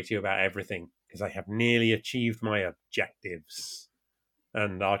I'm sorry to you about everything, because I have nearly achieved my objectives.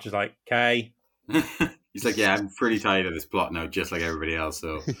 And Archer's like, okay. He's like, yeah, I'm pretty tired of this plot now, just like everybody else,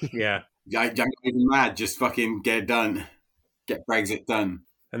 so... Yeah. I'm not even mad, just fucking get it done. Get Brexit done.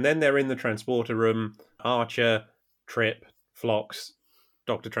 And then they're in the transporter room. Archer, Trip, Phlox,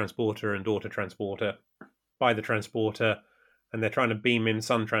 Dr. Transporter and Daughter Transporter by the transporter, and they're trying to beam in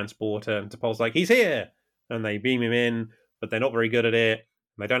Son Transporter, and T'Pol's like, he's here! And they beam him in, but they're not very good at it.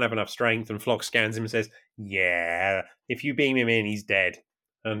 They don't have enough strength, and Phlox scans him and says, yeah, if you beam him in, he's dead.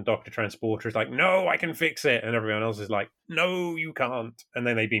 And Dr. Transporter is like, no, I can fix it. And everyone else is like, no, you can't. And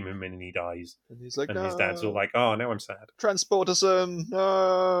then they beam him in and he dies. And he's like, and no. His dad's all like, oh, now I'm sad. Transporter son,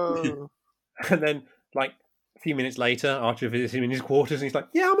 no. And then, like, a few minutes later, Archer visits him in his quarters and he's like,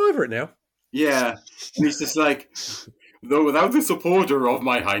 yeah, I'm over it now. Yeah. And he's just like, though without the supporter of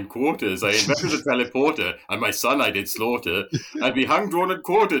my hindquarters, I invented a teleporter, and my son I did slaughter. I'd be hung, drawn, and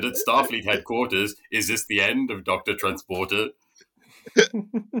quartered at Starfleet headquarters. Is this the end of Dr. Transporter?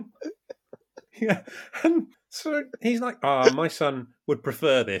 Yeah, and so he's like, my son would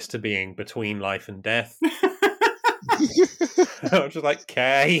prefer this to being between life and death. I'm just like,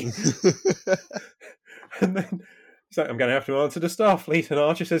 okay. And then he's like, I'm going to have to answer to Starfleet. And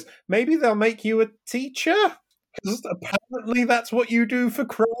Archer says, maybe they'll make you a teacher? Because apparently that's what you do for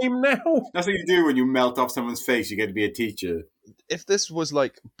crime now. That's what you do when you melt off someone's face. You get to be a teacher. If this was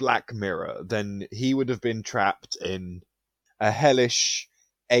like Black Mirror, then he would have been trapped in a hellish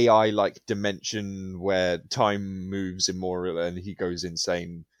AI-like dimension where time moves immoral and he goes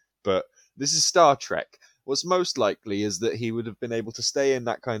insane. But this is Star Trek. What's most likely is that he would have been able to stay in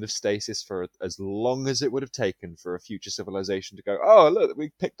that kind of stasis for as long as it would have taken for a future civilization to go, oh, look,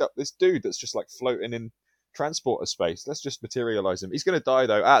 we picked up this dude that's just like floating in transporter space. Let's just materialize him. He's going to die,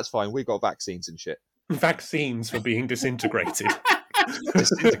 though. It's fine. We've got vaccines and shit. Vaccines for being disintegrated.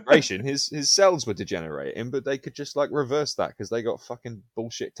 Disintegration. His cells were degenerating, but they could just like reverse that because they got fucking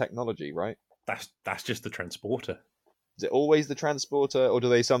bullshit technology, right? That's just the transporter. Is it always the transporter, or do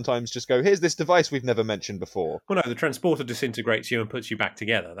they sometimes just go, here's this device we've never mentioned before? Well, no, the transporter disintegrates you and puts you back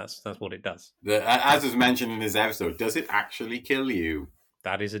together. That's what it does. As was mentioned in this episode, does it actually kill you?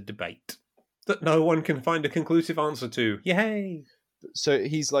 That is a debate that no one can find a conclusive answer to. Yay! So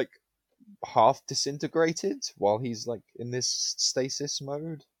he's like half disintegrated while he's like in this stasis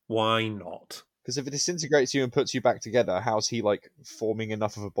mode? Why not? Because if it disintegrates you and puts you back together, how's he like forming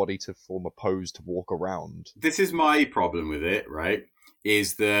enough of a body to form a pose to walk around? This is my problem with it, right?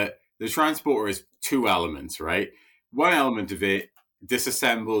 Is that the transporter is two elements, right? One element of it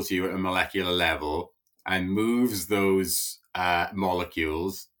disassembles you at a molecular level and moves those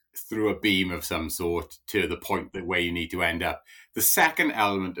molecules through a beam of some sort to the point where you need to end up. The second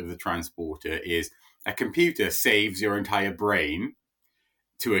element of the transporter is a computer saves your entire brain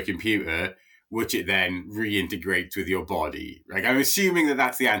to a computer, which it then reintegrates with your body. Like, I'm assuming that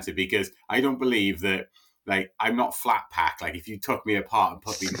that's the answer, because I don't believe that, like, I'm not flat pack. Like, if you took me apart and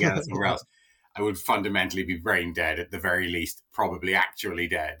put me together somewhere else, I would fundamentally be brain dead, at the very least, probably actually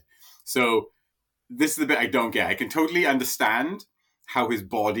dead. So this is the bit I don't get. I can totally understand how his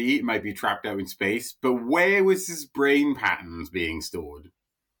body might be trapped out in space, but where was his brain patterns being stored?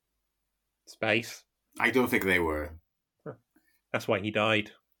 Space. I don't think they were. That's why he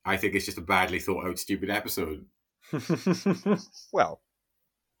died. I think it's just a badly thought out, stupid episode. Well,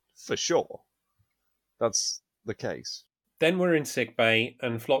 for sure. That's the case. Then we're in sickbay,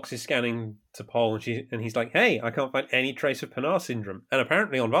 and Phlox is scanning to Paul, and he's like, hey, I can't find any trace of Pinar syndrome. And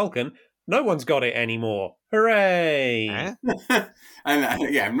apparently on Vulcan, no one's got it anymore. Hooray! Eh?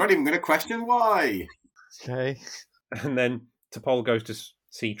 And yeah, I'm not even going to question why. Okay. And then T'Pol goes to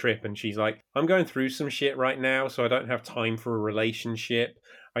see Trip, and she's like, I'm going through some shit right now, so I don't have time for a relationship.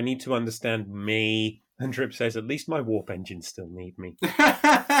 I need to understand me. And Trip says, at least my warp engines still need me.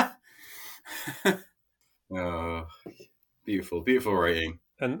 Oh, beautiful, beautiful writing.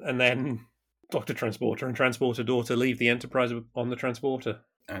 And then Dr. Transporter and Transporter Daughter leave the Enterprise on the transporter.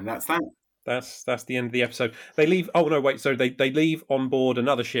 And that's that. That's the end of the episode. They leave. Oh no, wait. So they leave on board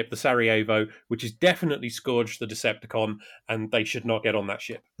another ship, the Sarajevo, which is definitely Scourge the Decepticon, and they should not get on that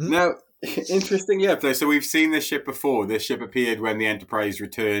ship. Now, interesting. Yeah. So we've seen this ship before. This ship appeared when the Enterprise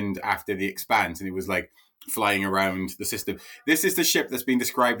returned after the Expanse, and it was like flying around the system. This is the ship that's been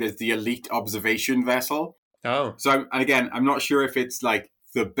described as the elite observation vessel. Oh, So, and again, I'm not sure if it's like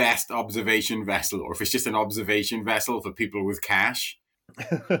the best observation vessel or if it's just an observation vessel for people with cash.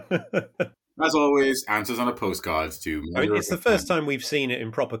 As always, answers on a postcard to. I mean, it's the first time we've seen it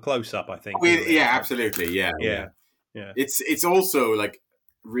in proper close up. I think. Yeah, absolutely. Yeah. It's also like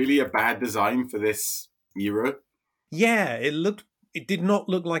really a bad design for this era Yeah, it did not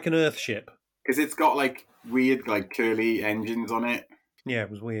look like an Earth ship. because it's got like weird, like curly engines on it. Yeah,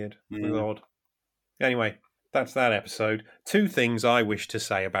 it was weird. It Yeah. was odd. Anyway, that's that episode. Two things I wish to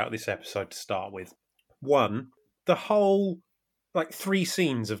say about this episode to start with. One, the whole, like, 3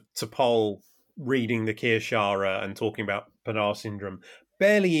 scenes of T'Pol reading the Kirshara and talking about Pinar syndrome,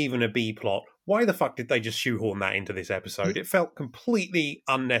 barely even a B plot. Why the fuck did they just shoehorn that into this episode? It felt completely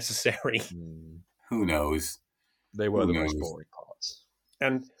unnecessary. Who knows? They were Who the most knows? boring parts.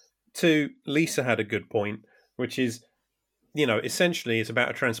 And two, Lisa had a good point, which is, you know, essentially it's about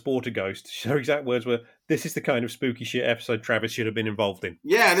a transporter ghost. Her exact words were, this is the kind of spooky shit episode Travis should have been involved in.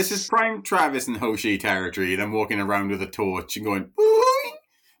 Yeah, this is prime Travis and Hoshi territory. Them walking around with a torch and going "Boing!"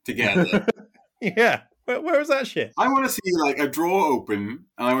 together. Yeah, where was that shit? I want to see like a drawer open,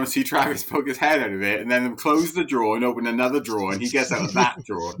 and I want to see Travis poke his head out of it, and then them close the drawer and open another drawer, and he gets out of that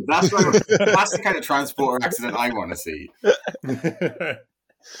drawer. That's the kind of transporter accident I want to see.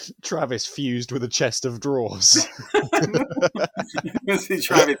 Travis fused with a chest of drawers. I want to see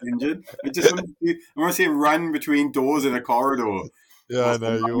Travis injured. I want to see him run between doors in a corridor. Yeah, I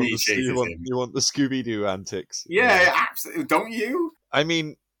know. Mummy You chases him. want the Scooby-Doo antics. Yeah, absolutely. Don't you? I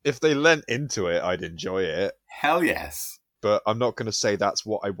mean, if they lent into it, I'd enjoy it. Hell yes. But I'm not going to say that's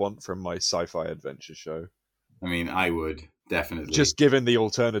what I want from my sci-fi adventure show. I mean, I would definitely. Just given the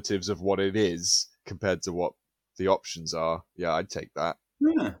alternatives of what it is compared to what the options are, yeah, I'd take that.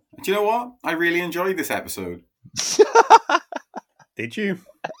 Yeah. Do you know what? I really enjoyed this episode. Did you?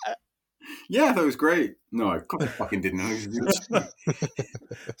 Yeah, I thought it was great. No, of course I fucking didn't know.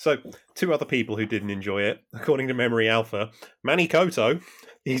 So, two other people who didn't enjoy it, according to Memory Alpha. Manny Koto,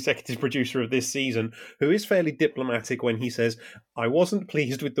 the executive producer of this season, who is fairly diplomatic when he says, I wasn't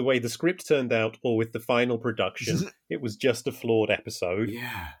pleased with the way the script turned out or with the final production. It was just a flawed episode.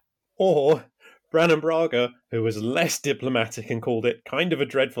 Yeah. Or Brannon Braga, who was less diplomatic and called it kind of a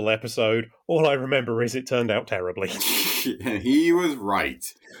dreadful episode. All I remember is it turned out terribly. He was right.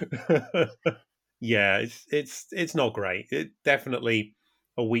 Yeah, it's not great. It definitely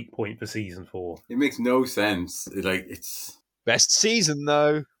a weak point for season 4. It makes no sense. It's Best season,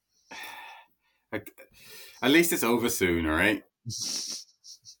 though. like, at least it's over soon, all right?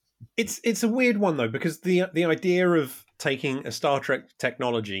 It's a weird one though, because the idea of taking a Star Trek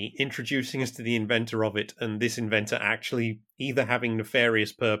technology, introducing us to the inventor of it, and this inventor actually either having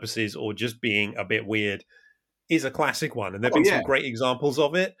nefarious purposes or just being a bit weird is a classic one. And there have been some great examples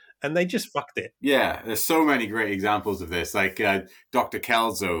of it, and they just fucked it. Yeah, there's so many great examples of this. Like Dr.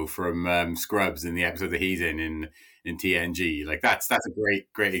 Kelso from Scrubs in the episode that he's in TNG. Like that's a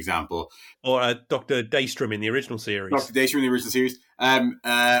great example. Or Dr. Daystrom in the original series. Dr. Daystrom in the original series.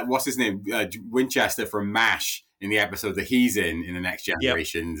 What's his name? Winchester from MASH in the episode that he's in The Next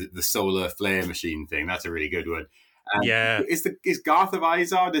Generation, the solar flare machine thing. That's a really good one. Yeah. Is Garth of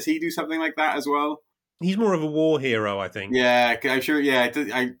Izar, does he do something like that as well? He's more of a war hero, I think. Yeah, I'm sure. Yeah,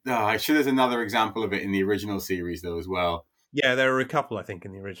 I'm sure there's another example of it in the original series though as well. Yeah, there are a couple, I think,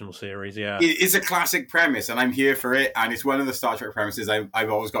 in the original series. Yeah, it's a classic premise, and I'm here for it. And it's one of the Star Trek premises I've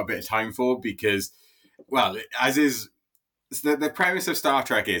always got a bit of time for because, well, as is the premise of Star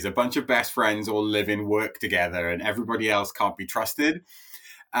Trek is a bunch of best friends all live and work together, and everybody else can't be trusted,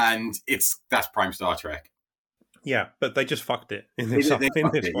 and that's prime Star Trek. Yeah, but they just fucked it in this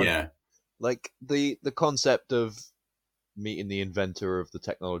one. Yeah. Like the concept of meeting the inventor of the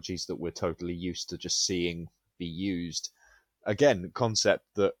technologies that we're totally used to just seeing be used. Again, concept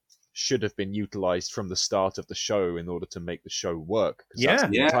that should have been utilized from the start of the show in order to make the show work. That's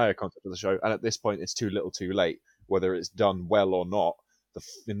the entire concept of the show. And at this point, it's too little too late, whether it's done well or not.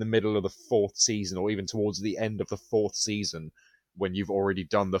 In the middle of the 4th season, or even towards the end of the 4th season, when you've already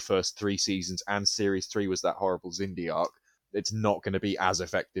done the first 3 seasons and Series 3 was that horrible Xindi arc, it's not going to be as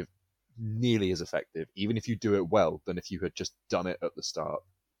effective, nearly as effective, even if you do it well, than if you had just done it at the start.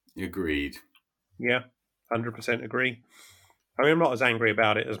 Agreed. Yeah, 100% agree. I mean, I'm not as angry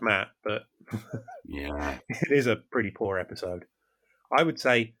about it as Matt, but yeah, it is a pretty poor episode. I would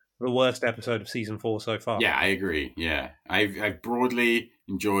say the worst episode of season 4 so far. Yeah, I agree. Yeah, I've broadly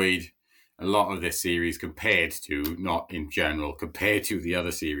enjoyed a lot of this series compared to, not in general, compared to the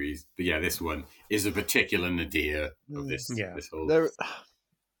other series. But yeah, this one is a particular nadir of this. Yeah. This whole...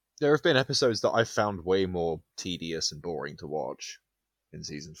 There have been episodes that I've found way more tedious and boring to watch in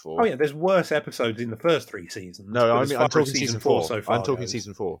season 4. Oh yeah, there's worse episodes in the first 3 seasons. No, I mean, I'm talking season 4 so far. I'm talking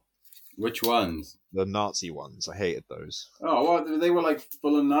season 4. Which ones? The Nazi ones. I hated those. Oh, well, they were like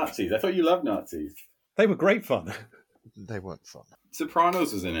full of Nazis. I thought you loved Nazis. They were great fun. They weren't fun.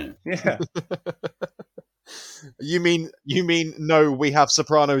 Sopranos was in it. Yeah. You mean No, We Have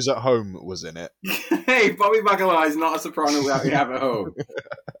Sopranos at Home was in it? Hey, Bobby Bacala is not a soprano without we have at home.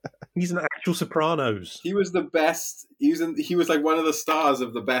 He's an actual Sopranos. He was the best. He was like one of the stars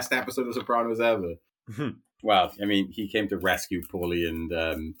of the best episode of Sopranos ever. Mm-hmm. Well, I mean, he came to rescue Paulie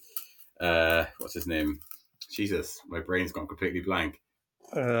and what's his name? Jesus, my brain's gone completely blank.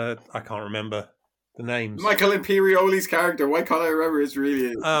 I can't remember the names. Michael Imperioli's character. Why can't I remember his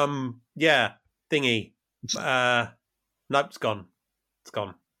really? Yeah, thingy. Nope, it's gone. It's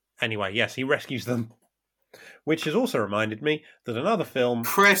gone. Anyway, yes, he rescues them. Which has also reminded me that another film...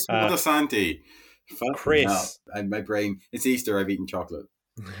 Chris Montesanti. Chris. And my brain... It's Easter, I've eaten chocolate.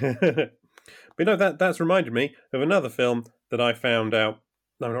 But no, that's reminded me of another film that I found out...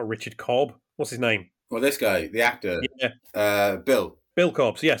 No, not Richard Cobb. What's his name? Well, this guy, the actor. Yeah. Bill. Bill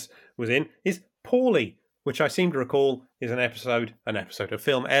Cobbs, yes, was in. Is Paulie, which I seem to recall is an episode of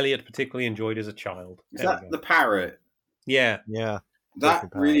film Elliot particularly enjoyed as a child. Is that the parrot? Yeah. Yeah. That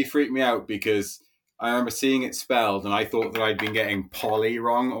really freaked me out because... I remember seeing it spelled, and I thought that I'd been getting Polly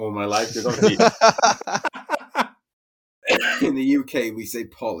wrong all my life. Because obviously, in the UK, we say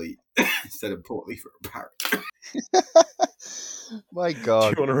Polly instead of Portly for a parrot. My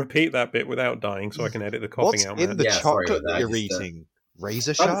God. Do you want to repeat that bit without dying so I can edit the coughing What's out? in the Yeah, chocolate that. that you're eating?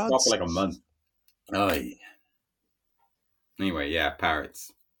 Razor I've been shards? for like a month. Oh, yeah. Anyway, yeah,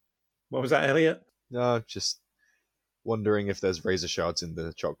 parrots. What was that, Elliot? No, just wondering if there's razor shards in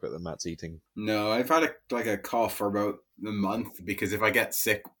the chocolate that Matt's eating. No, I've had a cough for about a month because if I get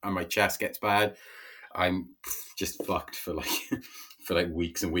sick and my chest gets bad, I'm just fucked for like for like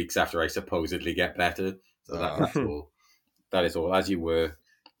weeks and weeks after I supposedly get better. So that's all. That is all. As you were,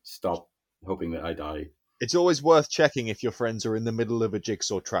 stop hoping that I die. It's always worth checking if your friends are in the middle of a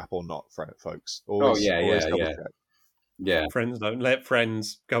jigsaw trap or not, folks. Always double check. Yeah. Friends don't let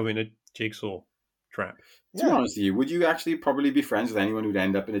friends go in a jigsaw trap. To be honest with you, would you actually probably be friends with anyone who'd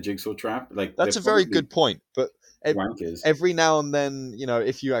end up in a jigsaw trap? Like, that's a very good point. But wankers. Every now and then,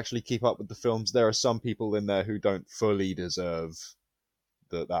 if you actually keep up with the films, there are some people in there who don't fully deserve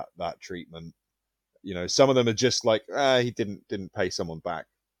that treatment. Some of them are just like, he didn't pay someone back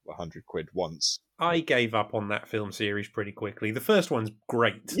 £100 once. I gave up on that film series pretty quickly. The first one's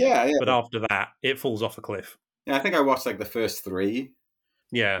great. Yeah. But after that, it falls off a cliff. Yeah, I think I watched like the first 3.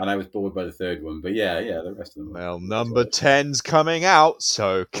 Yeah. And I was bored by the third one. But yeah, the rest of them. Well, number 10's coming out,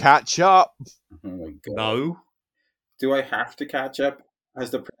 so catch up. Oh my God. No. Do I have to catch up?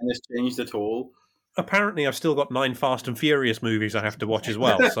 Has the premise changed at all? Apparently, I've still got 9 Fast and Furious movies I have to watch as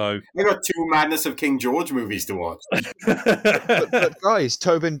well. So I got 2 Madness of King George movies to watch. but guys,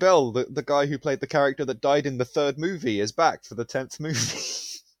 Tobin Bell, the guy who played the character that died in the 3rd movie, is back for the 10th movie.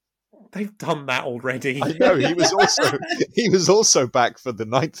 They've done that already. I know, he was also back for the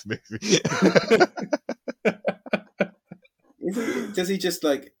 9th movie. Does he just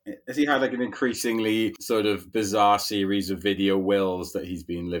has he had like an increasingly sort of bizarre series of video wills that he's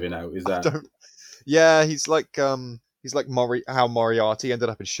been living out? Is that? Yeah, he's like how Moriarty ended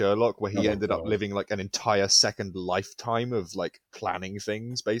up in Sherlock, where he ended up living like an entire second lifetime of like planning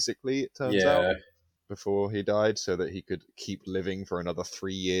things, basically, it turns out, before he died, so that he could keep living for another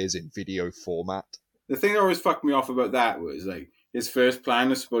 3 years in video format. The thing that always fucked me off about that was like his first plan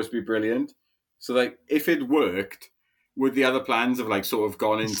was supposed to be brilliant. So like if it worked, would the other plans have like sort of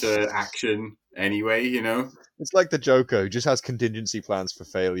gone into action anyway, It's like the Joker, who just has contingency plans for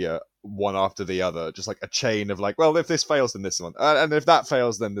failure, one after the other, just like a chain of like, well, if this fails, then this one. And if that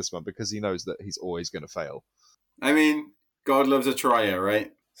fails, then this one, because he knows that he's always going to fail. I mean, God loves a trier,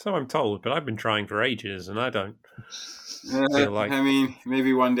 right? So I'm told, but I've been trying for ages, and I don't feel like... I mean,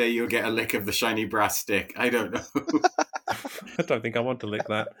 maybe one day you'll get a lick of the shiny brass stick. I don't know. I don't think I want to lick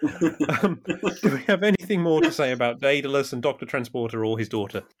that. Do we have anything more to say about Daedalus and Dr. Transporter or his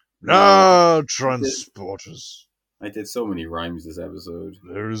daughter? No, transporters. I did so many rhymes this episode.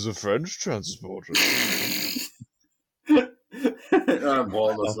 There is a French transporter. Wherever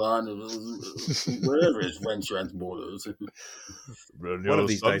it's French transporters. One of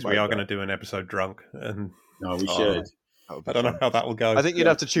these days we are going to do an episode drunk. And no, we should. I don't know how that will go. I think you'd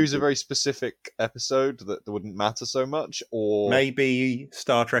have to choose a very specific episode that wouldn't matter so much, or maybe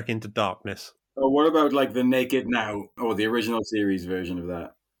Star Trek Into Darkness. Or what about like the Naked Now, or the original series version of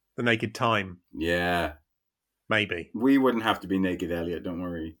that? The Naked Time. Yeah. Maybe. We wouldn't have to be naked, Elliot, don't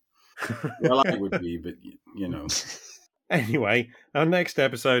worry. Well, I would be, but Anyway, our next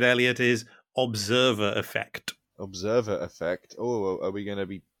episode, Elliot, is Observer Effect. Observer Effect? Oh, are we going to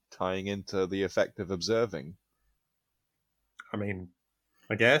be tying into the effect of observing? I mean,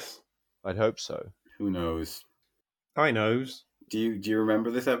 I guess. I'd hope so. Who knows? I knows. Do you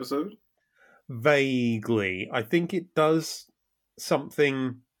remember this episode? Vaguely. I think it does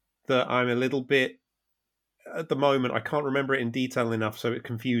something that I'm a little bit... At the moment, I can't remember it in detail enough, so it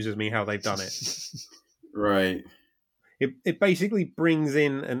confuses me how they've done it. Right. It basically brings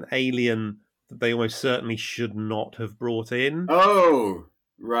in an alien that they almost certainly should not have brought in. Oh,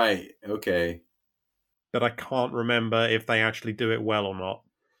 right. Okay. But I can't remember if they actually do it well or not.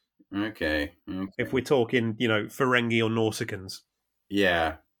 Okay. If we're talking, Ferengi or Nausicaans.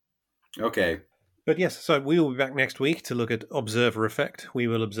 Yeah. Okay. But yes, so we will be back next week to look at Observer Effect. We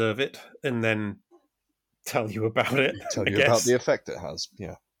will observe it and then tell you about it. Tell you about the effect it has.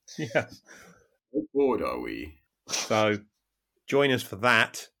 Yeah. Yes. How bored are we? So join us for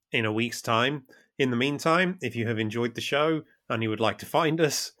that in a week's time. In the meantime, if you have enjoyed the show and you would like to find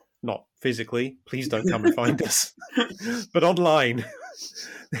us, not physically, please don't come and find us, but online,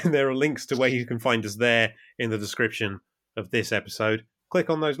 there are links to where you can find us there in the description of this episode. Click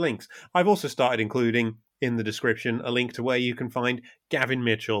on those links. I've also started including in the description a link to where you can find Gavin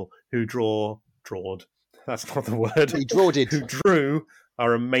Mitchell, who drawed. That's not the word. He drawed it. Who drew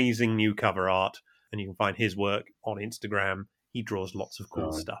our amazing new cover art. And you can find his work on Instagram. He draws lots of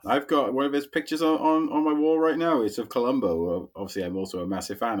cool stuff. I've got one of his pictures on my wall right now. It's of Columbo. Obviously, I'm also a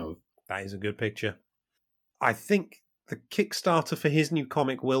massive fan of. That is a good picture. I think the Kickstarter for his new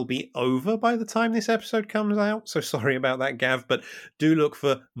comic will be over by the time this episode comes out. So sorry about that, Gav. But do look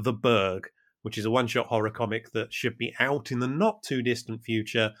for The Berg, which is a one-shot horror comic that should be out in the not-too-distant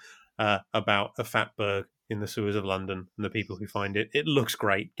future about a fat berg in the sewers of London and the people who find it. It looks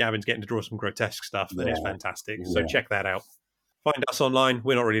great. Gavin's getting to draw some grotesque stuff that is fantastic. So check that out. Find us online.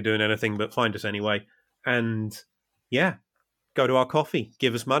 We're not really doing anything, but find us anyway. And yeah, go to our coffee.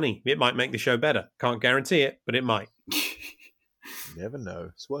 Give us money. It might make the show better. Can't guarantee it, but it might. You never know.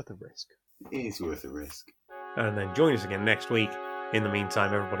 It's worth a risk. It is worth a risk. And then join us again next week. In the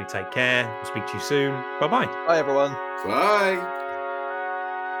meantime, everybody take care. We'll speak to you soon. Bye-bye. Bye, everyone. Bye.